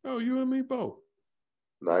 Oh, you and me both.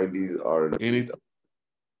 90s R&B.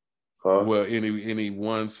 Huh? Well, any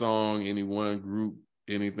one song, any one group,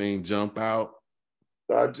 anything jump out?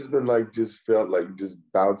 I've just been felt like just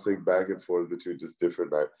bouncing back and forth between just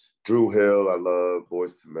different Drew Hill, I love,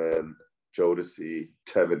 Boyz II Men, Jodeci,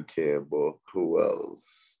 Tevin Campbell, who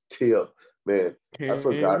else? Man, I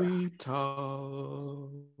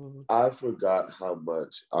forgot how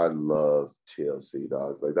much I love TLC,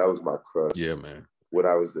 dog. Like that was my crush. Yeah, man. When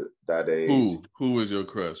I was at that age. Who was your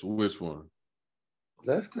crush? Which one?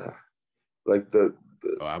 Left Eye. Like the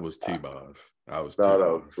I was T-Boz.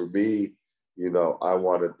 No, for me, You know, I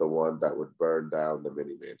wanted the one that would burn down the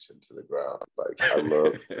mini mansion to the ground. Like,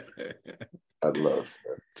 I love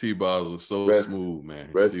her. T-Boz was so smooth, man.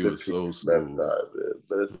 She was so smooth.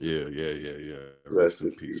 Yeah. Rest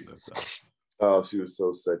in peace. Left Eye. Oh, she was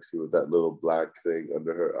so sexy with that little black thing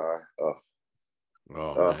under her eye.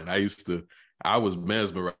 Man, I was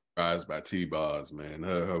mesmerized by T-Boz, man.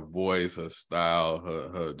 Her voice, her style,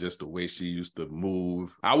 her just the way she used to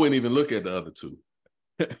move. I wouldn't even look at the other two.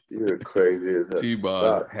 You're crazy as hell.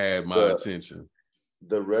 T-Boz had my attention.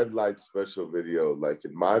 The red light special video, like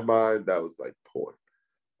in my mind, that was like porn.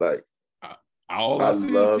 Like I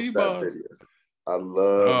see is T-Boz. I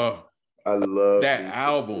love that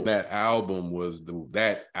album. That album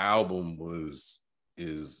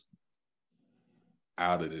is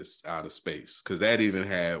out of space, because that even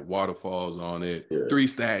had waterfalls on it. Yeah. Three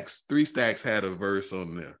Stacks had a verse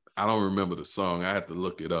on there. I don't remember the song. I have to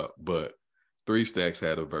look it up, but 3 Stacks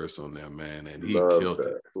had a verse on there, man, and he killed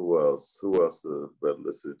it. Who else have been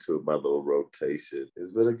listening to my little rotation?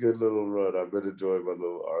 It's been a good little run. I've been enjoying my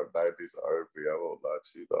little 90s R&B. I won't lie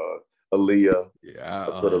to you, dog. Aaliyah. Yeah,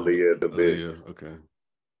 I put Aaliyah in the mix. Okay.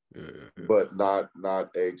 Yeah. But not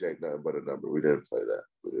Age Ain't Nothing But a Number. We didn't play that.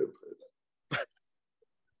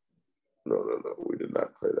 No. We did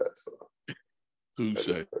not play that song.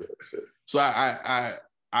 Touché. So I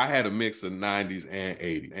had a mix of 90s and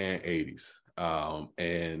 80s.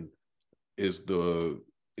 And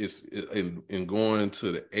in going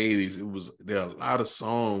to the 80s, there are a lot of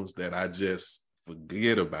songs that I just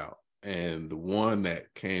forget about. And the one that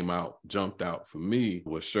jumped out for me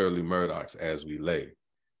was Shirley Murdoch's As We Lay.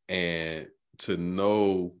 And to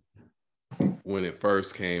know when it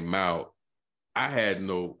first came out, I didn't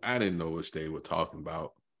know what they were talking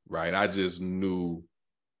about, right? I just knew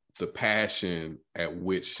the passion at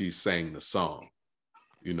which she sang the song.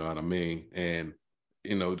 You know what I mean? And,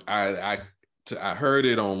 you know, I heard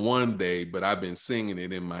it on one day, but I've been singing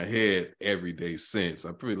it in my head every day since.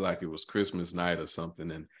 I pretty like it was Christmas night or something.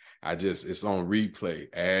 And it's on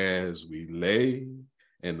replay as we lay,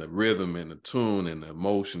 and the rhythm and the tune and the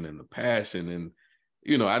emotion and the passion. And,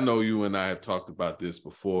 you know, I know you and I have talked about this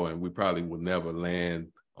before, and we probably will never land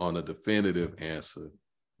on a definitive answer.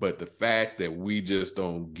 But the fact that we just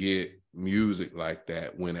don't get music like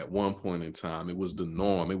that, when at one point in time it was the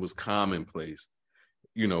norm, it was commonplace,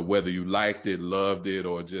 you know, whether you liked it, loved it,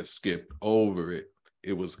 or just skipped over it,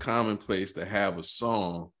 it was commonplace to have a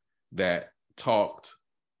song that talked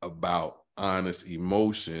about honest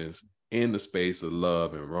emotions in the space of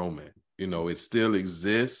love and romance. You know, it still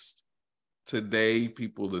exists today.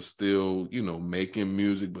 People are still, you know, making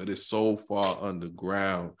music, but it's so far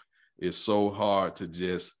underground. It's so hard to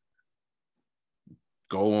just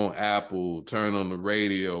go on Apple, turn on the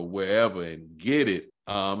radio, wherever, and get it.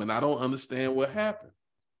 And I don't understand what happened.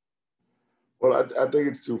 Well, I think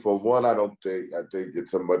it's twofold. One, I think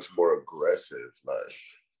it's a much more aggressive, like,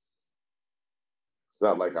 it's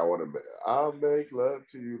not like I'll make love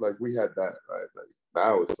to you. Like, we had that, right? Like,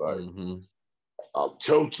 now it's like, I'll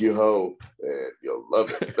choke you, ho, and you'll love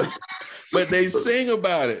it. But they sing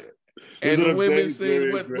about it. And the women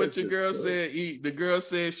sing what your girl said, eat. The girl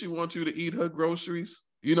said she wants you to eat her groceries.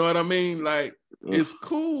 You know what I mean? Like, it's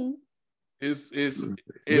cool. It's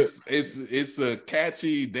a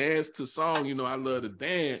catchy dance to song. You know, I love to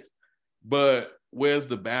dance, but where's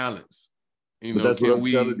the balance? You know, can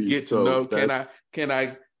we get to know? Can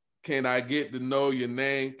I get to know your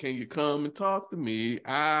name? Can you come and talk to me?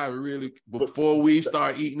 Before we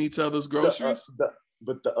start eating each other's groceries.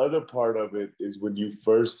 But the other part of it is, when you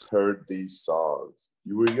first heard these songs,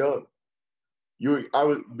 you were young.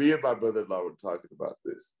 Me and my brother-in-law were talking about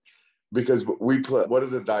this, because we played, one of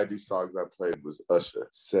the 90s songs I played was Usher.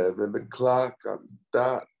 7 o'clock on the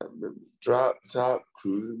dot, I'm in the drop top,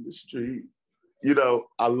 cruising the street. You know,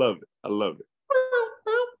 I love it.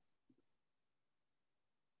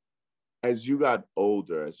 As we got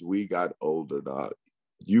older, dog,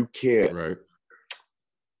 you can't. Right.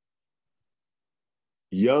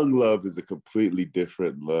 Young love is a completely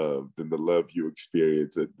different love than the love you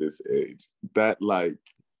experience at this age. That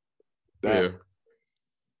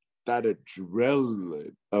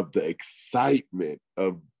adrenaline of the excitement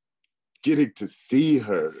of getting to see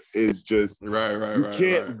her is just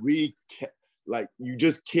you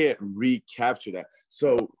just can't recapture that.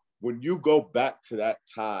 So when you go back to that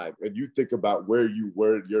time and you think about where you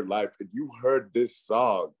were in your life and you heard this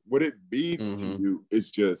song, what it means to you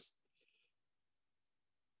is just,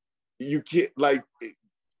 you can't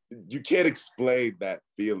explain that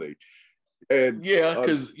feeling. And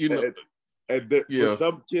because you know, for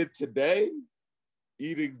some kid today,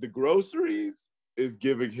 eating the groceries is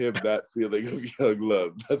giving him that feeling of young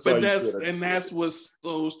love. That's what's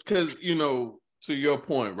so, because to your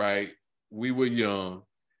point, right? We were young,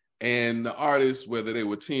 and the artists, whether they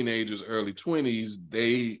were teenagers, early 20s,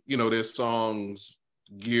 they, their songs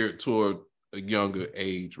geared toward a younger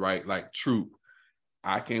age, right? Like Troop,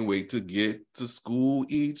 I can't wait to get to school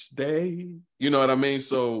each day. You know what I mean?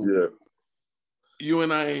 So yeah. You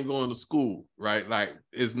and I ain't going to school, right? Like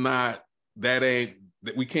it's not, that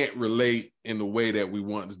we can't relate in the way that we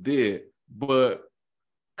once did. But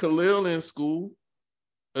Khalil in school,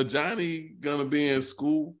 Johnny gonna be in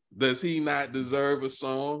school. Does he not deserve a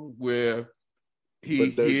song where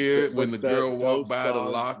when the girl walked by the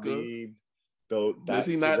locker? Does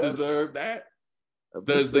he not deserve that?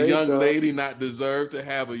 Does the young lady not deserve to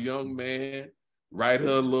have a young man write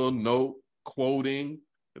her a little note quoting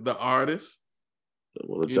the artist?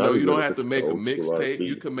 Well, You don't have to make a mixtape.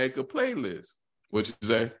 You can make a playlist. What you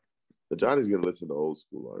say? The Johnny's gonna listen to old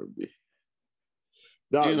school R&B.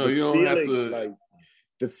 You don't have to. Like,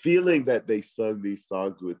 the feeling that they sung these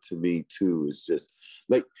songs with, to me too, is just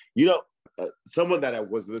like, someone that I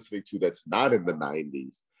was listening to that's not in the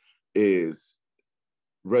 90s is,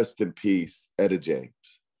 rest in peace, Etta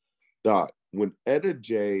James. Doc, when Etta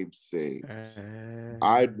James sings,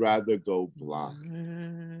 I'd rather go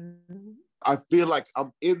blind. I feel like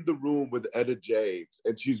I'm in the room with Etta James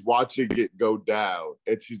and she's watching it go down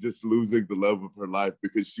and she's just losing the love of her life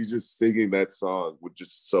because she's just singing that song with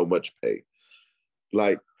just so much pain.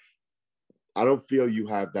 Like, I don't feel you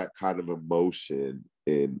have that kind of emotion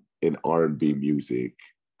in R&B music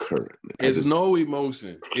currently. It's no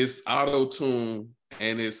emotion. It's auto-tune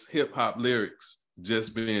and it's hip-hop lyrics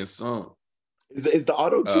just being sung. Is the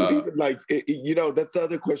auto-tune even like, that's the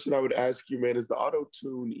other question I would ask you, man. Is the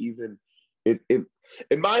auto-tune even, in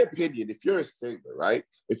my opinion, if you're a singer, right?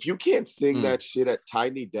 If you can't sing that shit at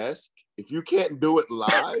Tiny Desk, if you can't do it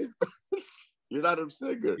live, you're not a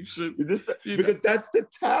singer. Because that's the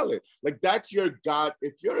talent. Like, that's your God.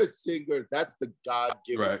 If you're a singer, that's the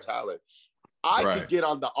God-given talent. I could get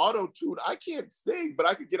on the auto-tune. I can't sing, but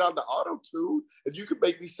I could get on the auto-tune and you can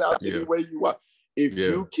make me sound any way you want. If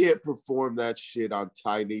you can't perform that shit on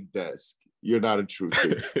Tiny Desk, you're not a true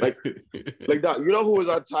singer. Like, Doc, you know who was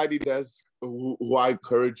on Tiny Desk, who I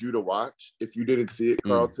encourage you to watch if you didn't see it,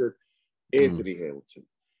 Carlton? Anthony Hamilton.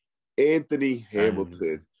 Anthony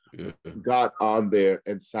Hamilton got on there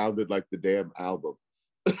and sounded like the damn album.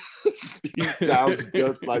 He sounds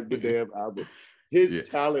just like the damn album. His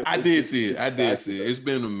talent. I did see it. It's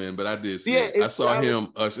been a minute, but I did see it. I saw him.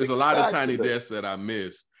 There's a lot of Tiny Desks that I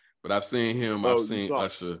missed, but I've seen him. I've seen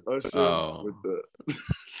Usher. With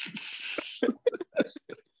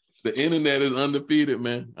the internet is undefeated,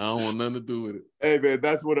 man. I don't want nothing to do with it. Hey, man,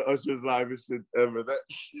 that's one of Usher's livest shits ever.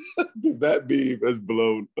 Because that beam has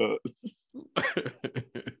blown up.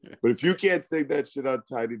 But if you can't sing that shit on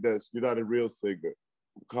Tiny Desk, you're not a real singer.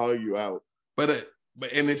 I'm calling you out. But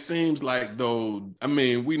it seems like, though, I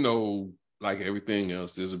mean, we know, like everything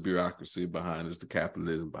else, there's a bureaucracy behind it, there's the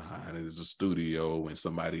capitalism behind it, there's a studio and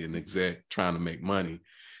somebody, an exec trying to make money.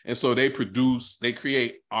 And so they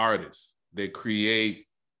create artists, they create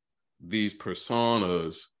these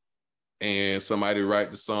personas, and somebody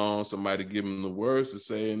write the song, somebody give them the words to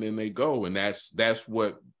say, and then they go. And that's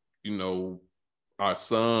what, our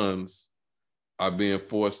sons are being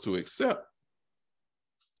forced to accept.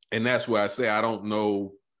 And that's why I say I don't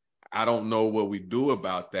know what we do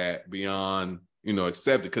about that beyond,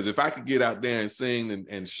 accept it. Because if I could get out there and sing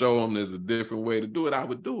and show them there's a different way to do it, I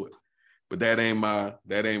would do it. But that ain't my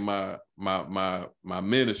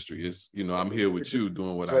ministry. It's, I'm here with you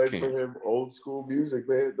doing what I can. For him, old school music,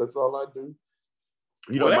 man. That's all I do.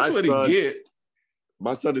 That's what he get.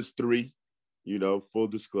 My son is 3, full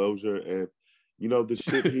disclosure. And, the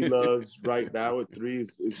shit he loves right now at 3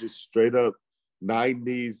 is just straight up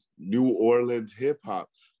 90s New Orleans hip hop,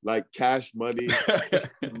 like Cash Money,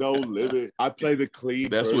 No Limit. I play the clean.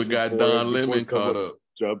 That's what got Don Lemon caught up.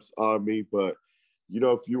 Jumps on me, but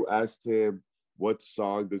if you asked him what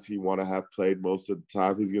song does he want to have played most of the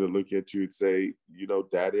time, he's gonna look at you and say,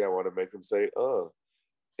 Daddy, I want to make him say,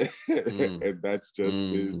 and that's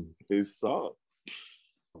just his song.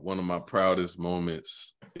 One of my proudest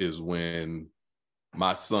moments is when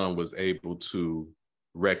my son was able to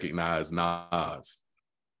recognize Nas.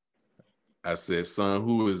 I said, son,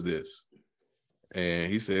 who is this? And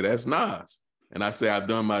he said, that's Nas. And I said, I've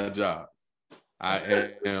done my job.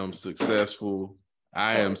 I am successful.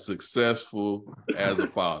 I am successful as a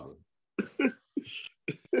father.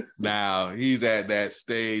 Now, he's at that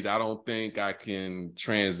stage. I don't think I can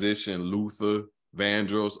transition Luther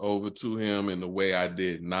Vandross over to him in the way I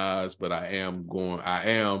did Nas, but I am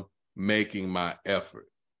making my effort.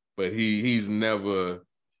 But he's not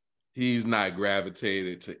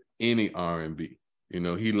gravitated to any R&B. You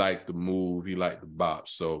know, he liked the move, he liked the bop.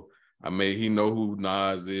 So he know who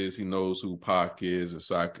Nas is, he knows who Pac is, and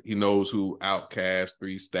so he knows who Outkast,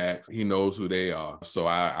 3 Stacks, he knows who they are. So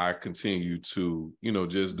I continue to, you know,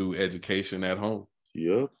 just do education at home.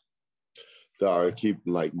 Yep. I keep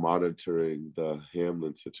like monitoring the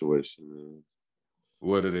Hamlin situation, man.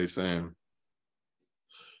 What are they saying?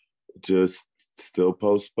 Just still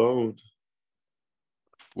postponed.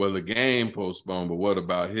 Well, the game postponed, but what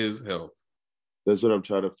about his health? That's what I'm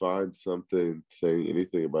trying to find, something saying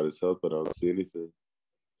anything about his health, but I don't see anything.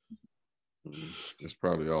 It's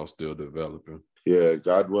probably all still developing. Yeah,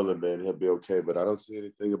 God willing, man, he'll be okay. But I don't see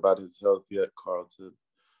anything about his health yet, Carlton.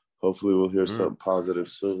 Hopefully we'll hear something positive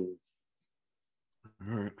soon.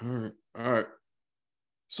 All right.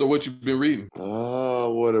 So what you been reading?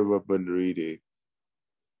 What have I been reading?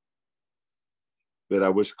 That I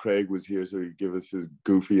wish Craig was here so he'd give us his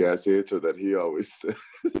goofy ass answer that he always says.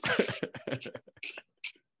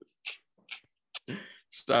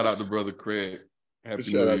 Shout out to brother Craig. Happy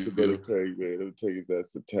Shout out to brother Craig, man. I'm taking his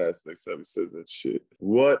ass to task next time he says that shit.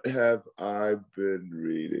 What have I been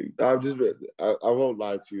reading? I won't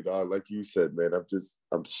lie to you, dog. Like you said, man,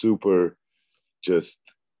 I'm super just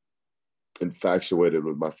infatuated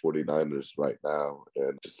with my 49ers right now,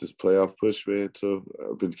 and just this playoff push, man. So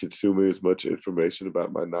I've been consuming as much information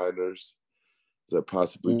about my Niners as I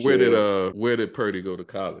possibly can. Where did Purdy go to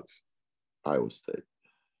college? Iowa State.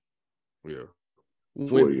 Yeah.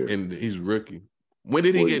 4 years. And he's rookie. When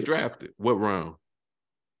did he get drafted? What round?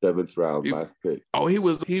 7th round, last pick. Oh, he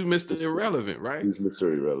Mr. Irrelevant, right? He's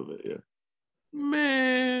Mr. Irrelevant, yeah.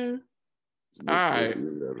 Man. All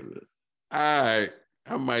right.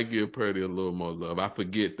 I might give Purdy a little more love. I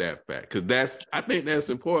forget that fact, because I think that's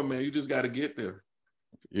important, man. You just got to get there.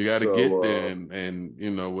 You got to get there, and you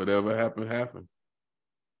know, whatever happened.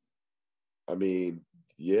 I mean,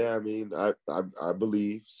 yeah. I mean, I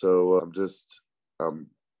believe so. I'm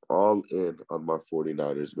all in on my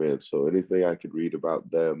 49ers, man. So anything I could read about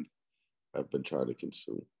them, I've been trying to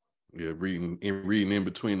consume. Yeah, reading in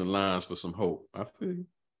between the lines for some hope. I feel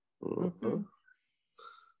you.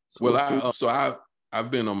 I've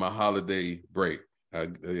been on my holiday break.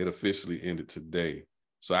 It officially ended today.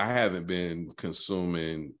 So I haven't been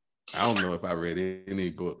consuming, I don't know if I read any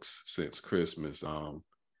books since Christmas. I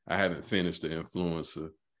haven't finished The Influencer,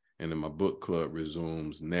 and then my book club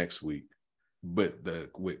resumes next week. But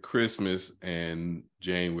with Christmas and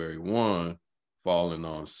January 1 falling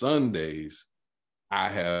on Sundays, I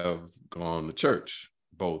have gone to church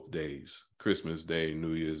both days, Christmas Day,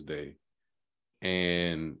 New Year's Day.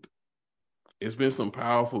 And it's been some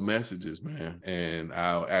powerful messages, man. And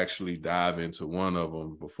I'll actually dive into one of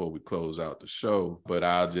them before we close out the show. But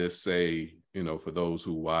I'll just say, you know, for those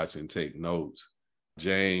who watch and take notes,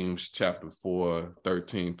 James chapter 4,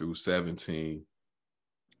 13 through 17,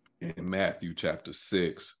 and Matthew chapter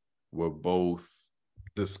 6 were both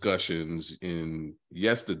discussions in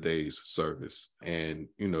yesterday's service. And,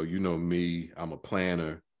 you know me, I'm a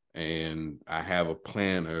planner. And I have a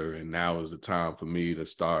planner, and now is the time for me to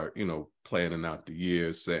start, you know, planning out the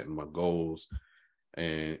year, setting my goals,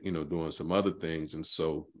 and, you know, doing some other things. And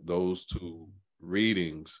so those two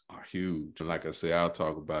readings are huge. And like I say, I'll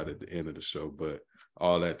talk about it at the end of the show. But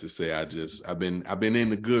all that to say, I've been in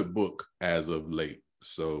the good book as of late.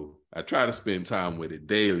 So I try to spend time with it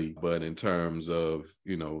daily. But in terms of,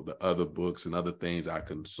 you know, the other books and other things I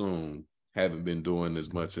consume, haven't been doing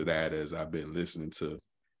as much of that as I've been listening to,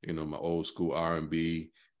 you know, my old school R&B,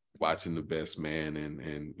 watching The Best Man,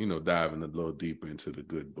 and you know, diving a little deeper into the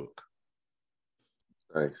good book.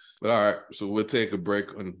 Nice. But all right, so we'll take a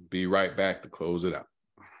break and be right back to close it out.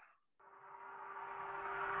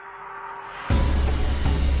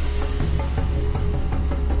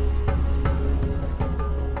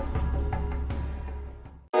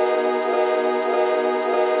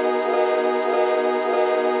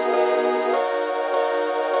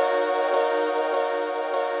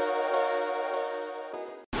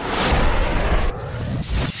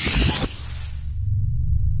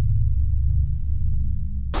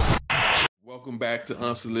 Welcome back to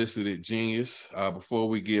Unsolicited Genius. Before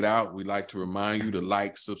we get out, we'd like to remind you to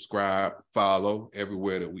like, subscribe, follow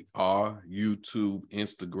everywhere that we are: YouTube,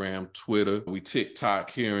 Instagram, Twitter. We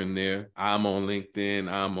TikTok here and there. I'm on LinkedIn.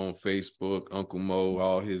 I'm on Facebook, Uncle Mo,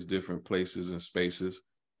 all his different places and spaces.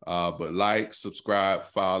 But like, subscribe,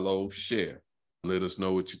 follow, share. Let us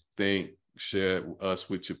know what you think. Share us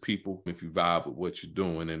with your people if you vibe with what you're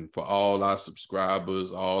doing. And for all our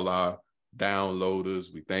subscribers, all our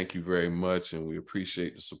downloaders, we thank you very much, and we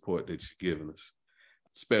appreciate the support that you're giving us.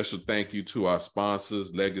 Special thank you to our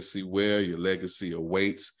sponsors, Legacy Wear. Your legacy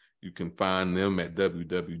awaits. You can find them at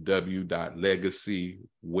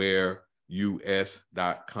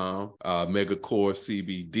www.legacywearus.com. Megacore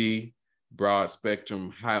CBD, broad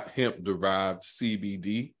spectrum hemp-derived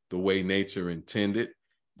CBD, the way nature intended.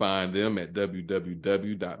 Find them at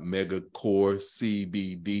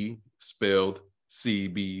www.megacorecbd, spelled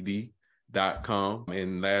CBD.com.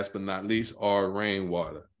 And last but not least, our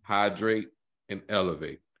Rainwater. Hydrate and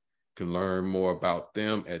elevate. You can learn more about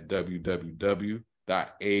them at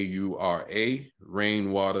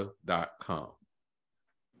www.aurarainwater.com.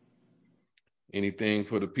 Anything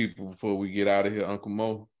for the people before we get out of here, Uncle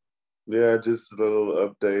Mo? Yeah, just a little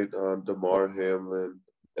update on DeMar Hamlin.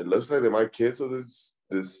 It looks like they might cancel this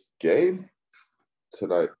game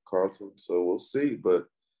tonight, Carlton. So we'll see. But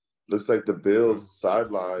looks like the Bills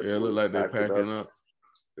sideline. Yeah, it looks like they're packing up.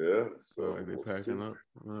 Yeah, so like they're packing up.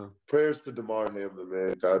 Yeah. Prayers to DeMar Hamlin,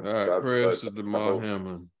 man. God prayers bless. to DeMar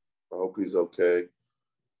Hamlin. I hope he's okay.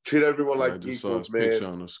 Treat everyone like equals, man. I just saw his picture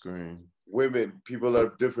on the screen. Women, people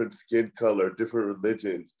of different skin color, different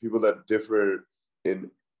religions, people that differ in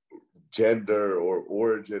gender or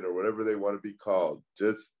origin or whatever they want to be called.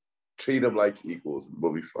 Just treat them like equals and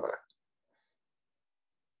we'll be fine.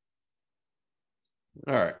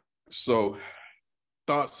 All right. So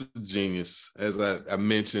thoughts of genius. As I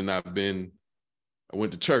mentioned, I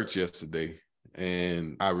went to church yesterday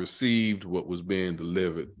and I received what was being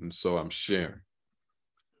delivered. And so I'm sharing.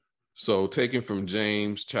 So taken from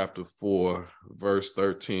James chapter 4, verse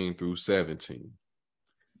 13 through 17.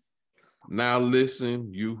 Now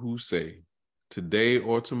listen, you who say, today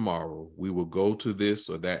or tomorrow, we will go to this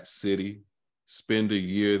or that city, spend a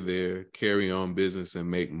year there, carry on business and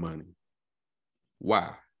make money.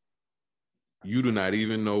 Why? You do not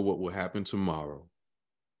even know what will happen tomorrow.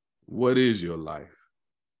 What is your life?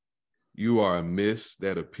 You are a mist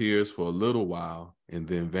that appears for a little while and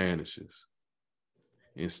then vanishes.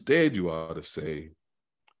 Instead, you ought to say,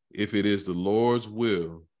 if it is the Lord's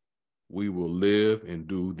will, we will live and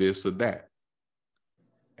do this or that.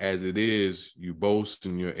 As it is, you boast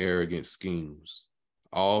in your arrogant schemes.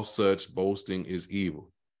 All such boasting is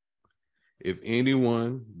evil. If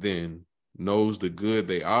anyone then knows the good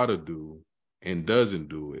they ought to do and doesn't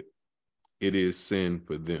do it, it is sin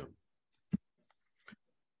for them.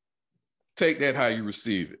 Take that how you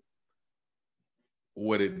receive it.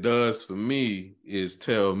 What it does for me is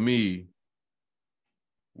tell me,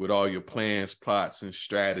 with all your plans, plots, and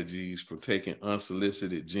strategies for taking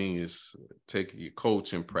unsolicited genius, taking your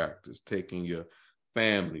coaching practice, taking your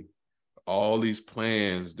family, all these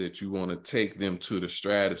plans that you want to take them to the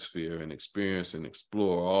stratosphere and experience and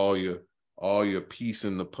explore, all your piece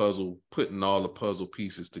in the puzzle, putting all the puzzle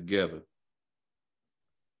pieces together.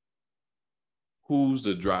 Who's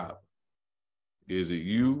the driver? Is it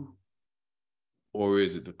you or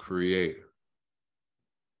is it the creator?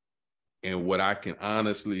 And what I can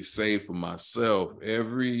honestly say for myself,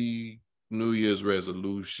 every New Year's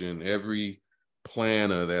resolution, every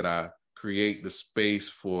planner that I create the space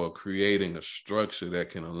for creating a structure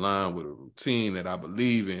that can align with a routine that I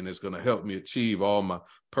believe in is going to help me achieve all my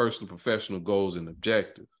personal, professional goals and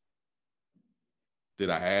objectives.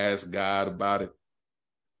 Did I ask God about it?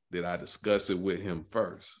 Did I discuss it with him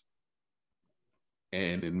first?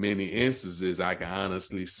 And in many instances, I can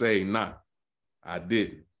honestly say, nah, I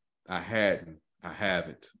didn't. I hadn't. I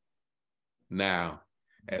haven't. Now,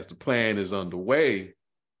 as the plan is underway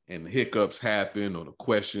and the hiccups happen or the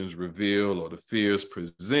questions reveal or the fears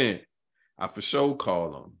present, I for sure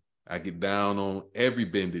call on them. I get down on every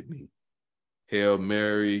bended knee. Hail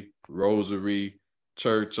Mary, rosary,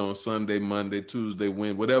 church on Sunday, Monday, Tuesday,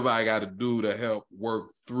 Wednesday, whatever I got to do to help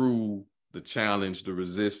work through the challenge, the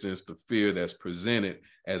resistance, the fear that's presented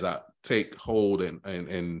as I take hold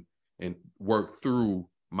and work through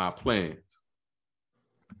my plans.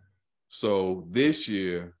 So this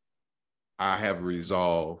year, I have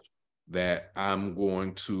resolved that I'm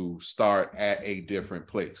going to start at a different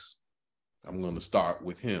place. I'm going to start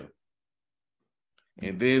with him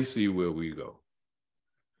and then see where we go.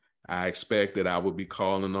 I expect that I will be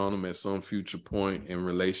calling on him at some future point in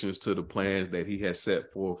relations to the plans that he has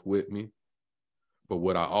set forth with me. But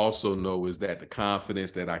what I also know is that the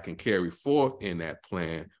confidence that I can carry forth in that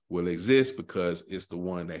plan will exist because it's the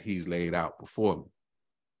one that he's laid out before me.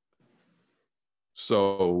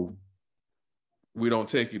 So we don't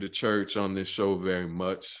take you to church on this show very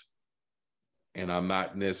much. And I'm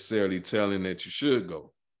not necessarily telling that you should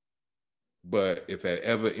go. But if at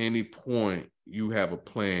ever any point you have a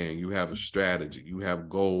plan, you have a strategy, you have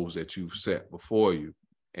goals that you've set before you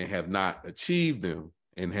and have not achieved them,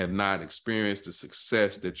 and have not experienced the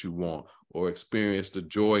success that you want or experienced the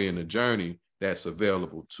joy in the journey that's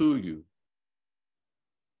available to you,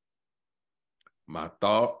 my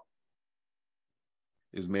thought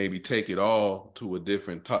is maybe take it all to a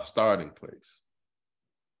different starting place.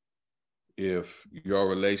 If your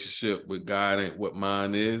relationship with God ain't what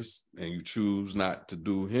mine is, and you choose not to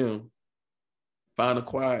do him, find a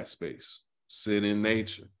quiet space, sit in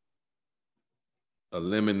nature,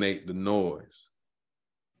 eliminate the noise,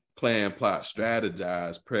 plan, plot,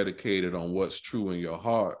 strategize predicated on what's true in your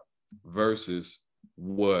heart versus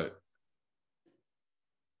what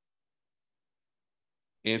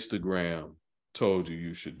Instagram told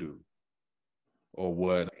you should do, or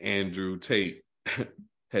what Andrew Tate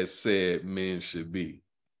has said men should be.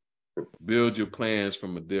 Build your plans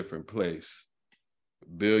from a different place.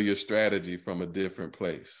 Build your strategy from a different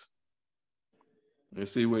place. And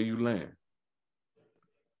see where you land.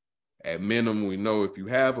 At minimum, we know if you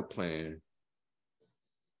have a plan,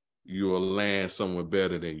 you'll land somewhere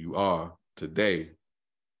better than you are today.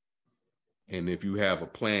 And if you have a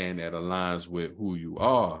plan that aligns with who you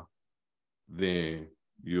are, then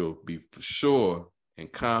you'll be for sure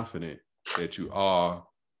and confident that you are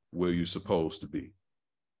where you're supposed to be.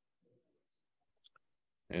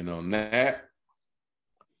 And on that,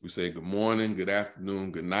 we say good morning, good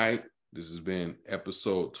afternoon, good night. This has been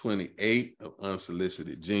episode 28 of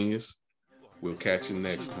Unsolicited Genius. We'll catch you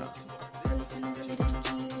next time.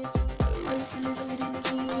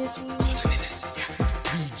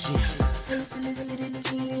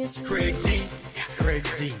 Craig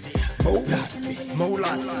D.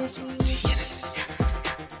 Molat.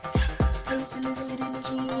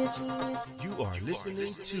 You are listening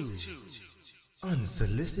to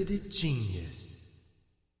Unsolicited Genius.